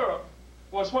transformation in Europe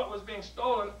was what was being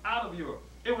stolen out of Europe.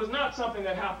 It was not something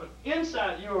that happened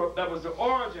inside Europe that was the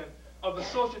origin of the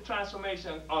social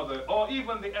transformation or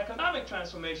even the economic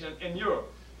transformation in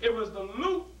Europe. It was the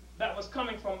loot that was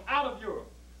coming from out of Europe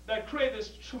that created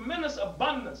this tremendous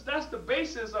abundance. That's the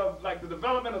basis of like the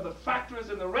development of the factories,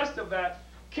 and the rest of that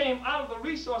came out of the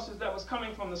resources that was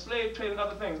coming from the slave trade and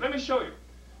other things. Let me show you.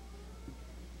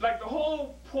 Like the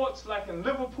whole ports like in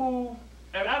Liverpool,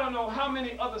 and I don't know how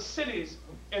many other cities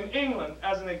in England,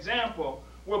 as an example,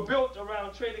 were built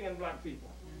around trading in black people.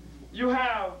 You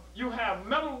have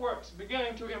metal works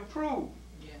beginning to improve.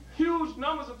 Yeah. Huge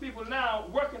numbers of people now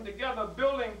working together,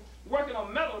 working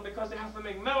on metal, because they have to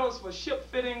make metals for ship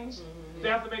fittings. They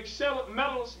have to make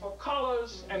metals for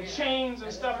collars and chains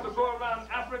and stuff to go around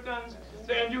Africans.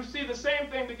 And you see the same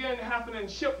thing beginning to happen in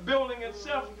shipbuilding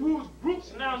itself. Whose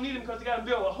groups now need them because they got to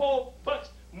build a whole bunch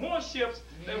more ships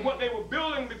than what they were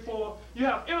building before. You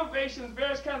have innovations,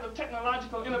 various kinds of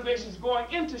technological innovations going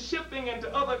into shipping and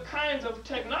to other kinds of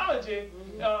technology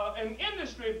and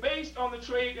industry based on the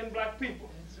trade in black people.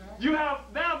 You have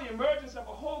now the emergence of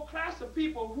a whole class of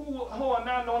people who are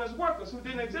now known as workers, who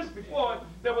didn't exist before.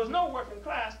 There was no working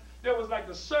class. There was like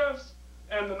the serfs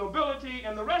and the nobility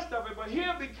and the rest of it. But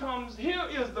here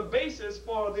is the basis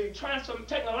for the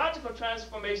technological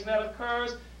transformation that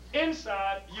occurs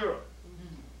inside Europe.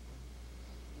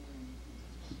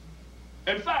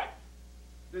 In fact,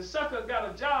 the sucker got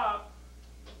a job,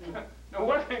 the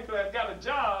working class got a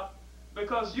job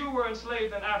because you were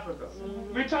enslaved in Africa.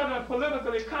 We're talking about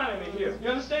political economy here. You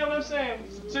understand what I'm saying?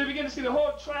 So you begin to see the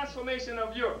whole transformation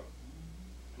of Europe.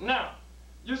 Now,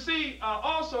 you see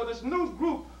also this new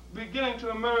group beginning to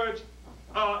emerge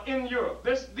in Europe.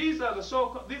 These are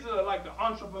like the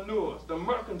entrepreneurs, the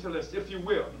mercantilists, if you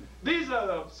will.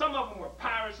 Some of them were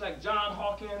pirates like John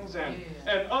Hawkins and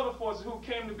other forces who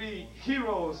came to be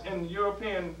heroes in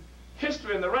European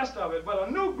history and the rest of it. But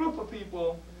a new group of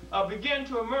people began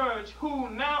to emerge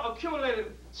who now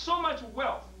accumulated so much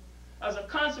wealth as a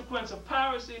consequence of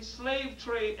piracy, slave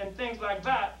trade, and things like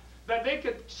that, that they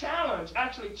could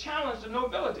actually challenge the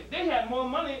nobility. They had more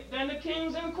money than the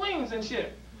kings and queens and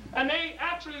shit. And they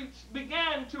actually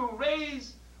began to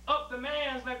raise up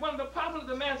demands. Like one of the popular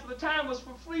demands at the time was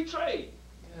for free trade,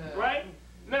 right?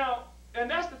 Now, and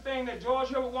that's the thing that George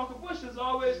Herbert Walker Bush is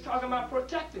always talking about,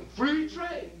 protecting free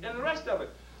trade and the rest of it.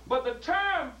 But the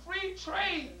term free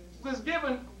trade was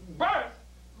given birth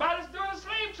during the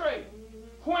slave trade,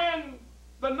 when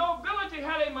the nobility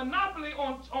had a monopoly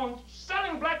on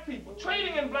selling black people,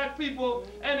 trading in black people,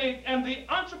 and the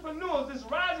entrepreneurs, this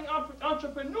rising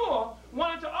entrepreneur,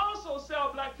 wanted to also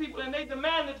sell black people, and they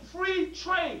demanded free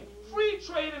trade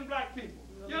in black people.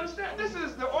 You understand? This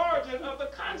is the origin of the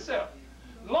concept.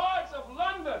 Lloyd's of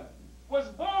London was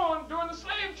born during the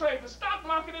slave trade. The stock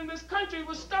market in this country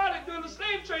was started during the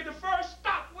slave trade. The first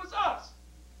stock was us.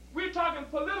 We're talking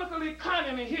political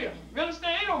economy here. You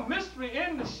understand? Ain't no mystery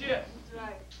in the shit.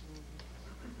 Right.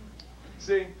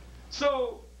 See?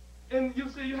 So,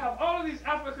 you have all of these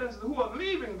Africans who are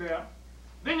leaving there.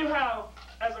 Then you have,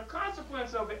 as a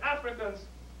consequence of the Africans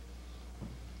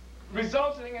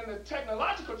resulting in the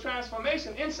technological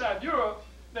transformation inside Europe,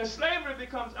 then slavery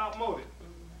becomes outmoded.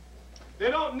 They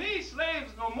don't need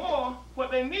slaves no more.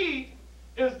 What they need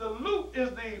is the loot, is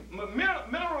the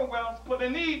mineral wealth. What they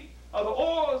need are the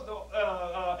ores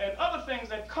and other things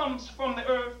that comes from the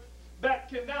earth that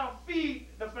can now feed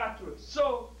the factories.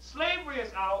 So slavery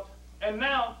is out, and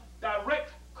now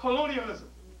direct colonialism.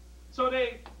 So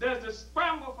there's this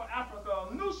scramble for Africa,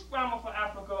 a new scramble for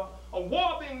Africa, a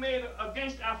war being made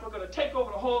against Africa to take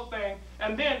over the whole thing,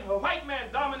 and then the white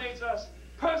man dominates us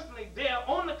personally there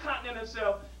on the continent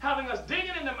itself, having us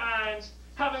digging in the mines,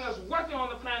 having us working on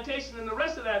the plantation and the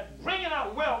rest of that, bringing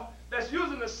out wealth that's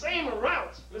using the same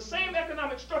routes, the same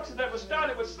economic structure that was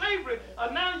started with slavery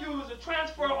are now used to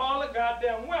transfer all the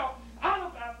goddamn wealth out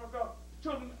of Africa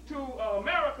to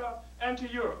America and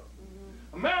to Europe.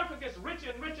 America gets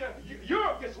richer and richer,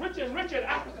 Europe gets richer and richer, and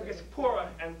Africa gets poorer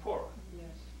and poorer. Yes.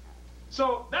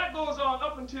 So that goes on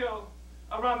up until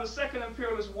around the Second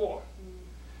Imperialist War.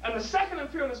 And the Second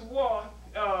Imperialist War,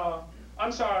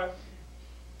 let's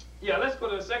go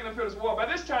to the Second Imperialist War. By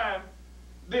this time,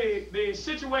 the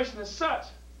situation is such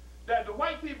that the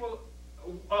white people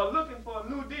are looking for a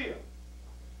new deal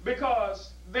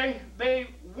because they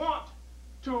want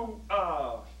to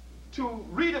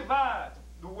redivide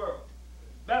the world.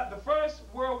 That the First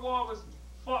World War was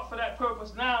fought for that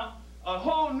purpose. Now a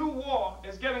whole new war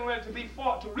is getting ready to be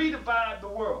fought to redivide the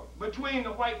world between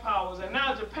the white powers, and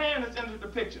now Japan has entered the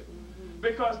picture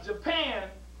because Japan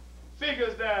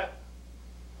figures that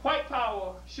white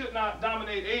power should not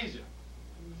dominate Asia.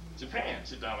 Japan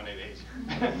should dominate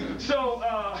Asia. So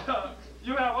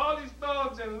you have all these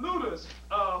thugs and looters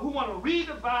who want to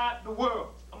redivide the world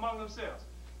among themselves.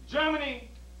 Germany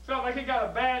felt like it got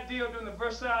a bad deal during the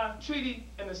Versailles Treaty,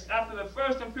 and after the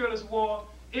First Imperialist War,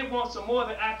 it wants some more of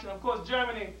the action. Of course,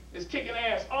 Germany is kicking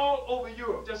ass all over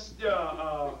Europe, just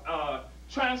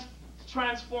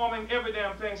transforming every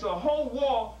damn thing. So a whole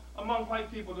war among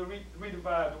white people to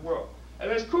redivide the world.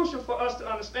 And it's crucial for us to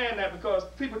understand that because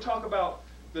people talk about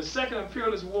the Second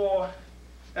Imperialist War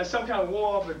as some kind of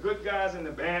war of the good guys and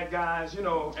the bad guys, you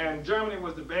know, and Germany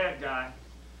was the bad guy,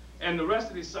 and the rest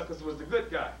of these suckers was the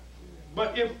good guy.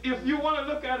 But if you want to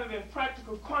look at it in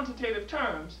practical quantitative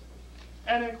terms,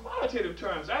 and in qualitative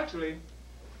terms, actually,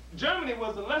 Germany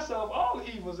was the lesser of all the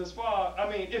evils as far, I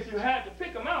mean, if you had to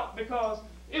pick them out, because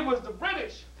it was the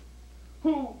British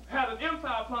who had an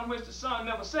empire upon which the sun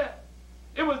never set.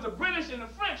 It was the British and the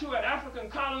French who had African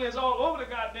colonies all over the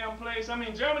goddamn place. I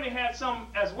mean, Germany had some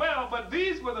as well, but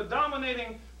these were the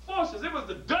dominating forces. It was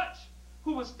the Dutch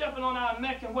who was stepping on our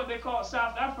neck in what they call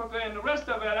South Africa and the rest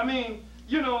of it. I mean,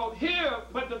 you know, here,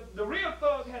 but the real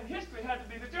thug had history had to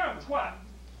be the Germans. Why?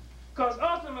 Because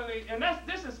ultimately, and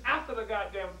this is after the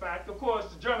goddamn fact, of course,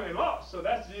 Germany lost, so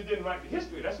you didn't write the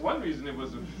history. That's one reason it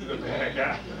was a bad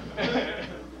guy.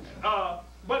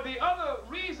 But the other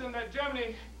reason that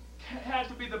Germany had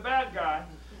to be the bad guy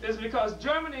is because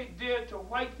Germany did to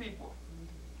white people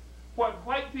what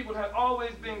white people had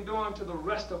always been doing to the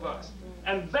rest of us.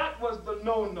 And that was the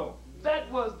no-no. That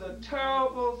was the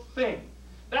terrible thing.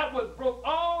 That broke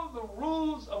all the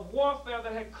rules of warfare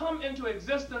that had come into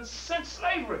existence since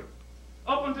slavery.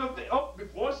 Up until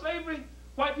before slavery,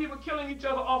 white people killing each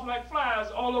other off like flies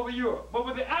all over Europe. But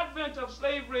with the advent of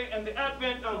slavery and the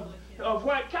advent of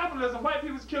white capitalism, white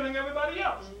people's killing everybody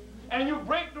else. And you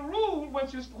break the rule when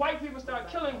white people start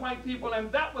killing white people, and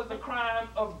that was the crime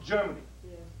of Germany.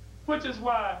 Yeah. Which is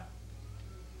why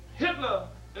Hitler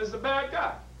is the bad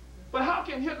guy. But how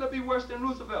can Hitler be worse than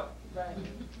Roosevelt? Right.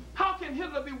 How can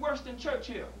Hitler be worse than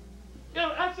Churchill? You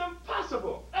know, that's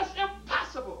impossible. That's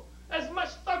impossible. That's much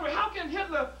thuggery. How can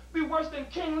Hitler be worse than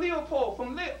King Leopold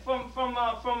from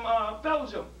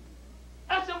Belgium?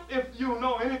 If you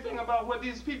know anything about what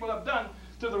these people have done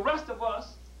to the rest of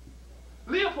us,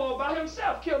 Leopold by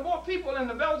himself killed more people in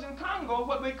the Belgian Congo,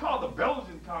 what we call the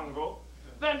Belgian Congo,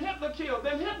 than Hitler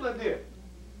did.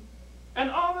 And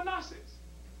all the Nazis.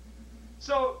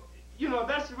 So, you know,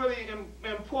 that's really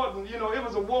important. You know, it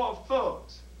was a war of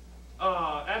thugs.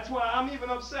 That's why I'm even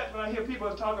upset when I hear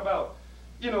people talk about,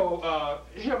 you know,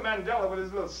 hear Mandela with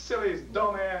his little silly,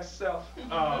 dumb-ass self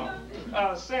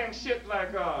saying shit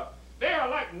like, they are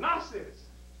like Nazis,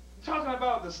 talking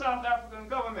about the South African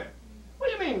government. What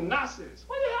do you mean Nazis?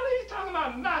 What the hell are you talking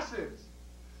about Nazis?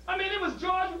 I mean, it was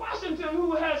George Washington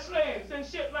who had slaves and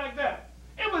shit like that.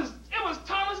 It was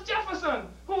Thomas Jefferson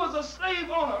who was a slave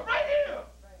owner right here.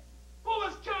 Who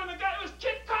was killing the guy? It was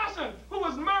Kit Carson who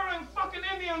was murdering fucking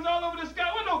Indians all over this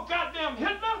guy. We're no goddamn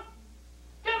Hitler.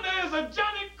 Hitler is a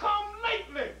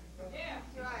Johnny-come-lately. Yeah,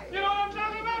 right. You know what I'm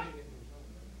talking about?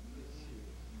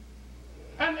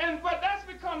 But that's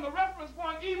become the reference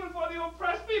point even for the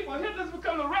oppressed people. Hitler's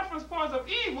become the reference points of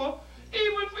evil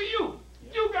even for you.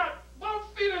 You got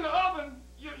both feet in the oven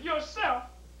yourself,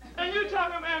 and you're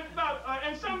talking about,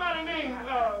 and somebody named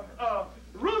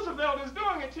Roosevelt is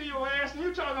doing it to your ass, and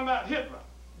you're talking about Hitler.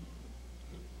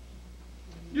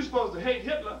 You're supposed to hate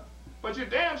Hitler, but you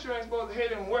damn sure ain't supposed to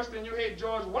hate him worse than you hate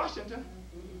George Washington.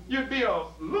 You'd be a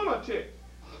lunatic.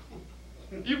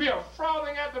 You'd be a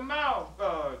frothing at the mouth,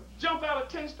 jump out of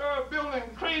 10-story building,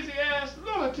 crazy-ass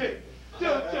lunatic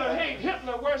to hate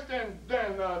Hitler worse than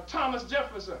Thomas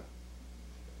Jefferson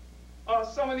or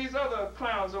some of these other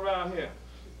clowns around here.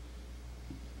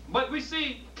 But we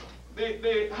see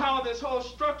how this whole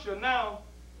structure now,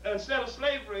 instead of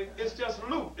slavery, it's just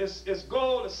loot. It's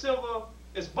gold, it's silver,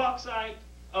 it's bauxite,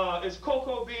 it's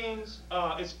cocoa beans,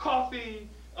 it's coffee,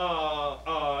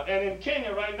 And in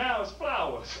Kenya right now it's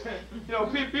flowers. You know,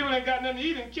 people ain't got nothing to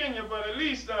eat in Kenya, but at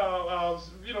least,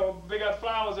 you know, they got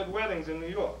flowers at weddings in New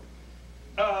York.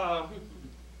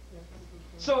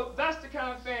 So that's the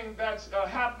kind of thing that's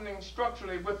happening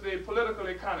structurally with the political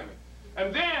economy.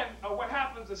 And then what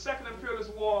happens, the Second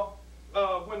Imperialist War,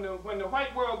 when the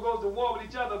white world goes to war with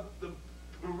each other,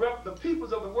 the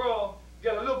peoples of the world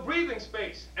get a little breathing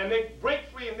space, and they break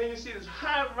free, and then you see this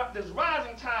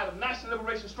rising tide of national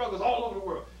liberation struggles all over the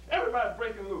world. Everybody's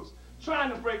breaking loose, trying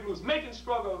to break loose, making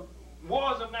struggle.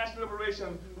 Wars of national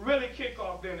liberation really kick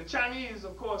off then. The Chinese,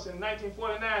 of course, in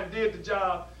 1949 did the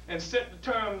job and set the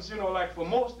terms, you know, like for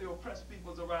most of the oppressed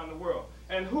peoples around the world.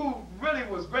 And who really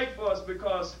was great for us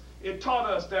because it taught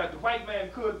us that the white man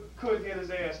could get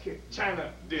his ass kicked.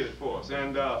 China did it for us,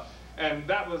 and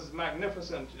that was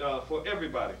magnificent for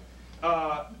everybody.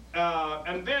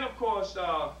 And then, of course,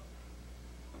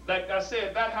 like I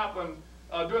said, that happened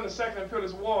during the Second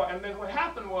Imperialist War. And then what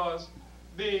happened was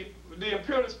the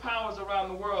imperialist powers around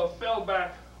the world fell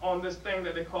back on this thing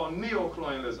that they call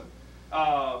neo-colonialism.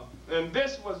 And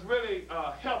this was really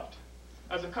helped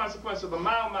as a consequence of the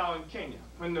Mau Mau in Kenya.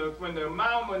 When the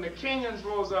Kenyans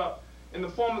rose up in the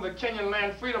form of the Kenyan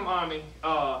Land Freedom Army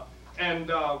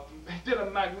and did a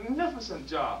magnificent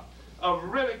job of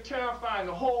really terrifying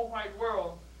the whole white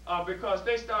world because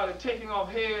they started taking off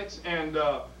heads and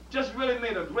just really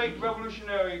made a great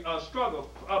revolutionary struggle,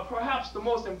 perhaps the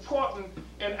most important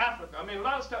in Africa. I mean, a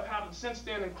lot of stuff happened since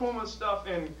then, Nkrumah stuff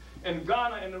in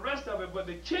Ghana and the rest of it, but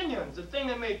the Kenyans, the thing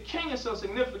that made Kenya so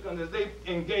significant is they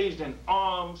engaged in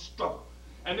armed struggle,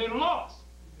 and they lost.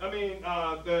 I mean,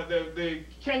 the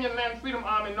Kenyan Land Freedom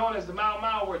Army, known as the Mau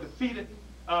Mau, were defeated.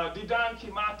 Dedan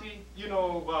Kimathi, you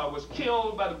know, was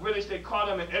killed by the British. They caught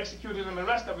him and executed him and the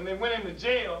rest of it. And they went into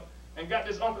jail and got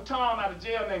this Uncle Tom out of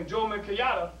jail named Jomo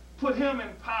Kenyatta, put him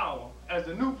in power as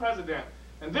the new president.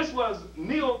 And this was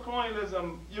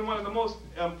neo-colonialism, you know, one of the most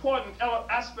important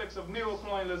aspects of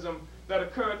neo-colonialism that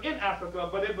occurred in Africa,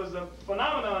 but it was a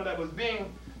phenomenon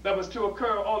that was to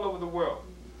occur all over the world.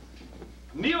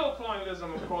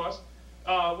 Neo-colonialism, of course,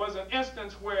 was an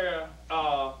instance where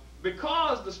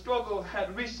because the struggle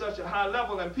had reached such a high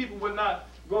level and people would not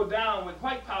go down with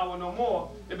white power no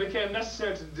more, it became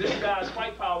necessary to disguise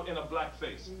white power in a black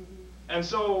face. And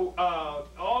so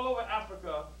all over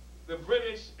Africa, the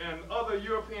British and other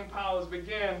European powers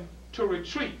began to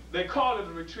retreat. They called it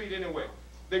a retreat anyway.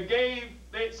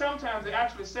 Sometimes they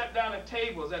actually sat down at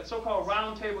tables, at so-called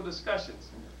round table discussions,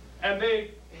 and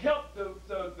they helped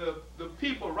the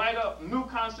people write up new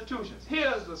constitutions.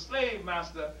 Here's the slave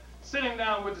master sitting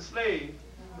down with the slave,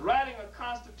 writing a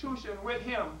constitution with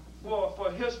him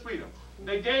for his freedom.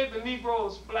 They gave the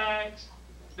Negroes flags.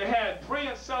 They had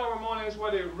brilliant ceremonies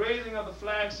where the raising of the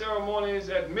flag ceremonies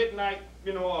at midnight,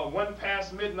 you know, 1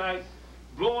 past midnight,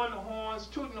 blowing the horns,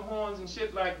 tooting the horns and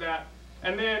shit like that.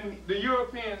 And then the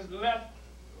Europeans left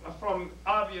from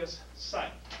obvious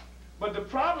sight. But the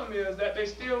problem is that they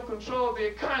still control the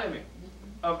economy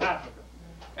of Africa.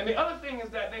 And the other thing is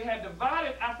that they had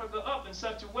divided Africa up in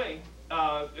such a way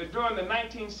during the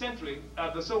 19th century,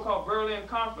 the so-called Berlin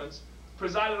Conference,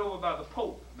 presided over by the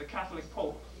Pope, the Catholic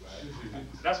Pope.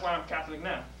 That's why I'm Catholic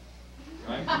now.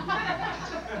 Right?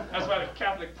 That's why the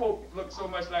Catholic Pope looks so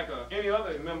much like any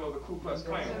other member of the Ku Klux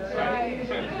Klan. Right?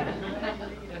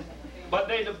 But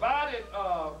they divided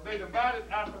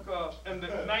Africa in the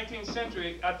 19th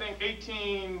century, I think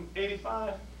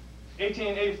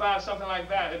 1885, something like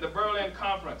that, at the Berlin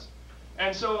Conference.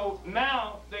 And so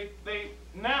now you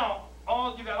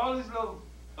got all these little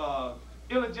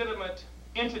illegitimate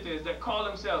entities that call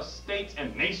themselves states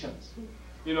and nations.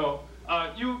 You know,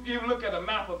 you look at a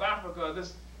map of Africa,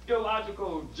 this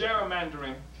illogical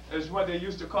gerrymandering is what they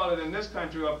used to call it in this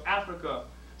country of Africa.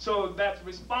 So that's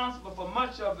responsible for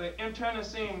much of the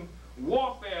internecine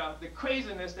warfare, the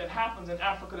craziness that happens in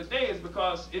Africa today is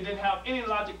because it didn't have any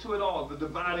logic to it all, the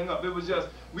dividing up. It was just,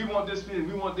 we want this,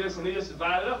 we want this, and they just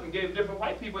divided up and gave different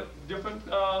white people different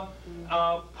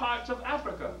parts of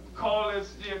Africa.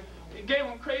 It gave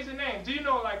them crazy names. Do you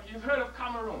know, like, you've heard of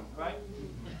Cameroon, right?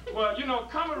 Well, you know,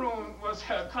 Cameroon was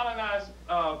colonized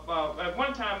at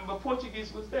one time, but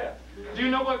Portuguese was there. Do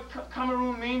you know what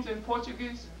Cameroon means in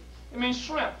Portuguese? It means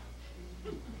shrimp.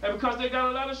 And because they got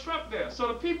a lot of shrimp there. So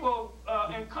the people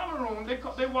in Cameroon, they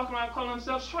walk around calling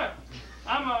themselves shrimp.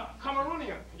 I'm a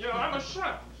Cameroonian, you know, I'm a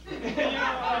shrimp. You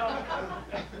know,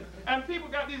 and people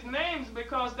got these names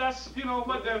because that's, you know,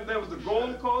 what there was the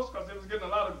Gold Coast because they was getting a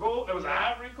lot of gold. There was the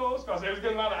Ivory Coast because they was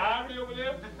getting a lot of ivory over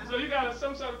there. So you got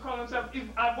some sort of call themselves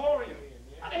Ivorian.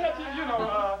 How the heck you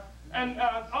know, and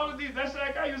all of these, that's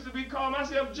like I used to be calling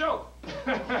myself Joe.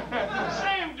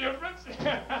 Same difference.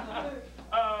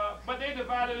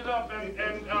 divided it up,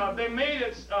 and they made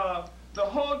it the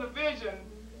whole division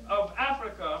of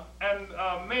Africa, and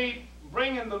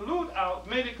bringing the loot out,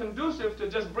 made it conducive to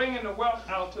just bringing the wealth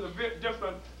out to the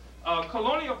different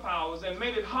colonial powers, and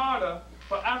made it harder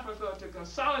for Africa to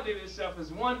consolidate itself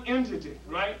as one entity,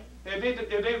 right? They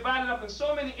divided up in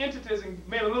so many entities and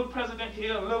made a little president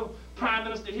here, a little prime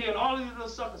minister here, and all these little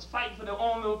suckers fighting for their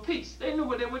own little piece. They knew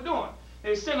what they were doing.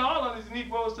 They sent all of these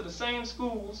Negroes to the same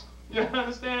schools. You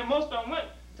understand? Most of them went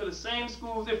to the same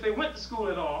schools, if they went to school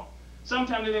at all.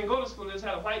 Sometimes they didn't go to school. They just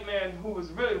had a white man who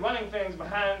was really running things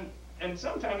behind, and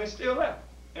sometimes they still left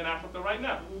in Africa right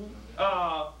now.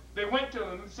 They went to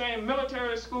the same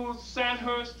military schools,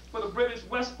 Sandhurst for the British,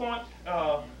 West Point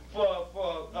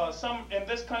for some in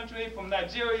this country, from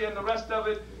Nigeria and the rest of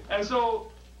it. And so,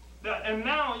 and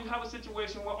now you have a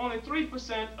situation where only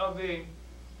 3% of the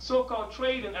so-called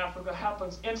trade in Africa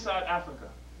happens inside Africa.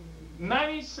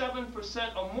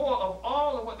 97% or more of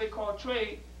all of what they call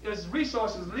trade is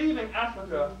resources leaving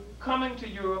Africa, coming to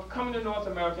Europe, coming to North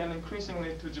America, and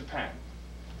increasingly to Japan.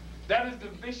 That is the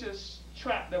vicious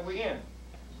trap that we're in.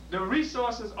 The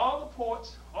resources, all the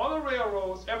ports, all the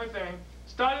railroads, everything,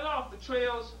 started off the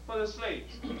trails for the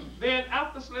slaves. Then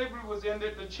after slavery was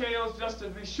ended, the trails just to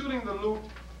be shooting the loot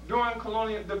during the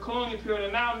colonial period,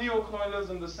 and now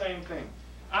neo-colonialism, the same thing.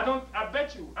 I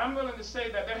bet you, I'm willing to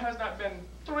say that there has not been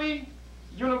 3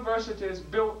 universities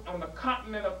built on the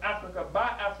continent of Africa by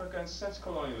Africans since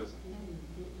colonialism.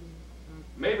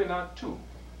 Maybe not 2.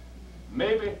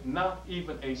 Maybe not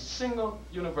even a single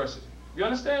university. You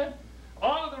understand?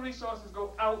 All of the resources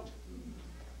go out.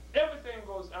 Everything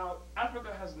goes out.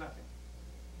 Africa has nothing.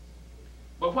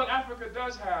 But what Africa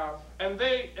does have, and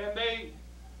they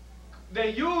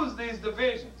use these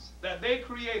divisions that they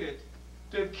created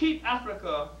to keep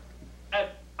Africa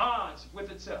at odds with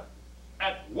itself,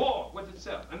 at war with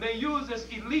itself. And they use this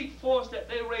elite force that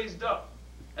they raised up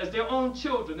as their own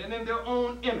children and in their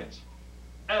own image,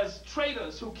 as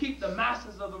traitors who keep the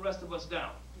masses of the rest of us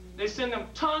down. They send them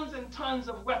tons and tons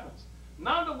of weapons.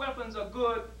 None of the weapons are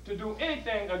good to do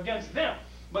anything against them,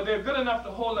 but they're good enough to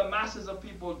hold the masses of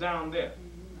people down there.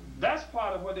 That's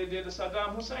part of what they did to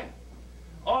Saddam Hussein.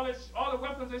 All the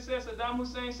weapons they said Saddam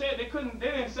Hussein said, they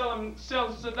didn't sell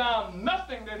Saddam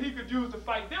nothing that he could use to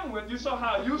fight them with. You saw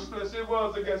how useless it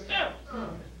was against them.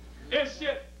 It's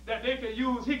shit that he could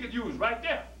use right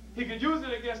there. He could use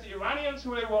it against the Iranians,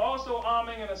 who they were also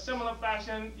arming in a similar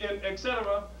fashion,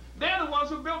 etc. They're the ones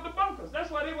who built the bunkers. That's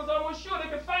why they was almost sure they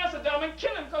could find Saddam and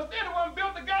kill him, because they're the ones who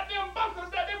built the goddamn bunkers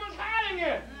that they was hiding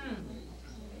in.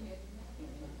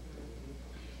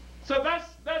 So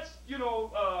that's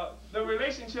the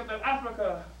relationship that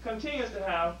Africa continues to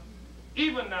have,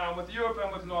 even now with Europe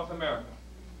and with North America.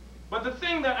 But the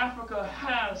thing that Africa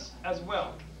has as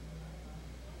well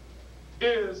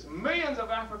is millions of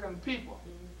African people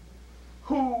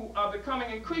who are becoming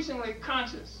increasingly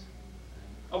conscious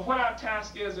of what our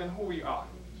task is and who we are.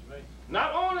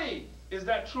 Not only is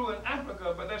that true in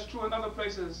Africa, but that's true in other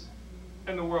places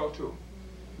in the world too.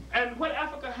 And what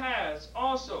Africa has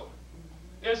also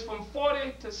is from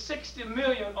 40 to 60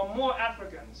 million or more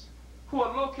Africans who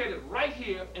are located right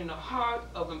here in the heart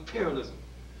of imperialism.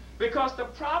 Because the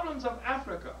problems of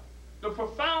Africa, the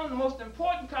profound, most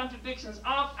important contradictions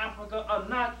of Africa are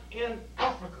not in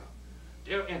Africa.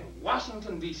 They're in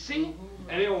Washington, D.C.,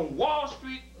 and they're on Wall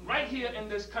Street right here in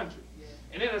this country.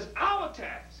 And it is our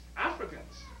task,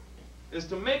 Africans, is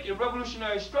to make a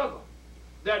revolutionary struggle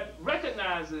that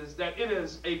recognizes that it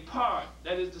is a part,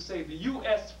 that is to say, the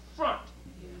U.S. front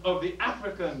of the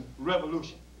African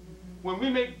revolution. When we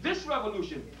make this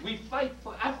revolution, we fight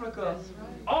for Africa,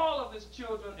 all of its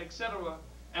children, etc.,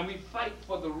 and we fight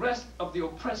for the rest of the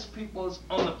oppressed peoples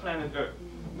on the planet Earth.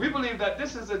 We believe that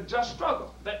this is a just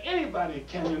struggle that anybody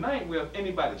can unite with,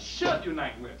 anybody should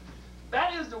unite with.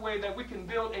 That is the way that we can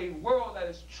build a world that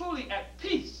is truly at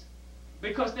peace,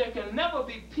 because there can never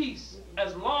be peace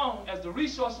as long as the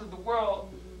resources of the world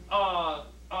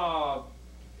are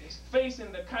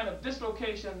facing the kind of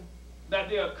dislocation that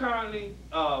they are currently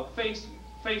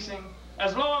facing,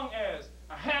 as long as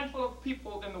a handful of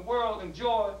people in the world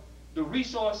enjoy the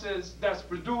resources that's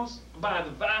produced by the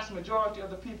vast majority of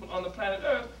the people on the planet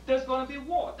Earth, there's going to be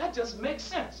war. That just makes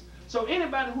sense. So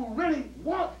anybody who really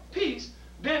wants peace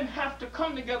then have to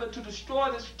come together to destroy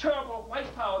this terrible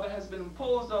white power that has been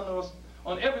imposed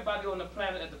on everybody on the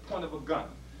planet at the point of a gun.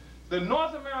 The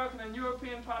North American and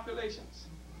European populations,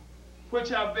 which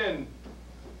have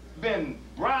been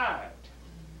bribed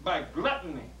by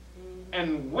gluttony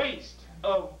and waste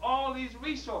of all these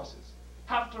resources,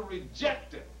 have to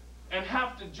reject it and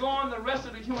have to join the rest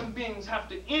of the human beings, have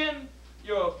to end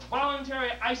your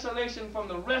voluntary isolation from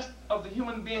the rest of the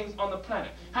human beings on the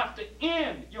planet. Have to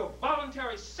end your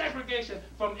voluntary segregation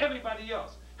from everybody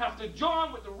else. Have to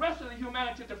join with the rest of the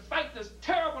humanity to fight this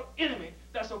terrible enemy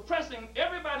that's oppressing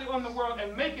everybody on the world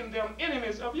and making them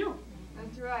enemies of you.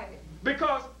 That's right.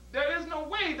 Because there is no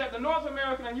way that the North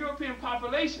American and European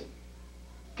population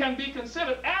can be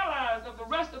considered allies of the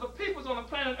rest of the peoples on the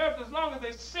planet Earth as long as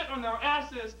they sit on their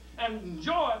asses and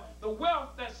enjoy the wealth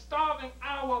that's starving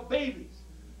our babies.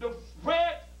 The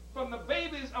bread from the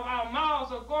babies of our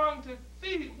mouths are going to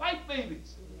feed white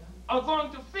babies, are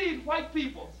going to feed white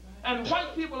people. And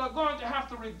white people are going to have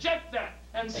to reject that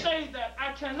and say that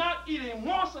I cannot eat a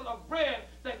morsel of bread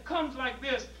that comes like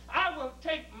this. I will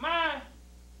take my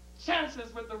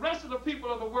chances with the rest of the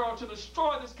people of the world to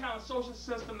destroy this kind of social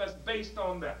system that's based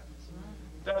on that.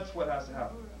 That's what has to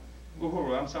happen.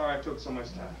 UHURU, I'm sorry I took so much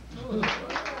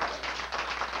time.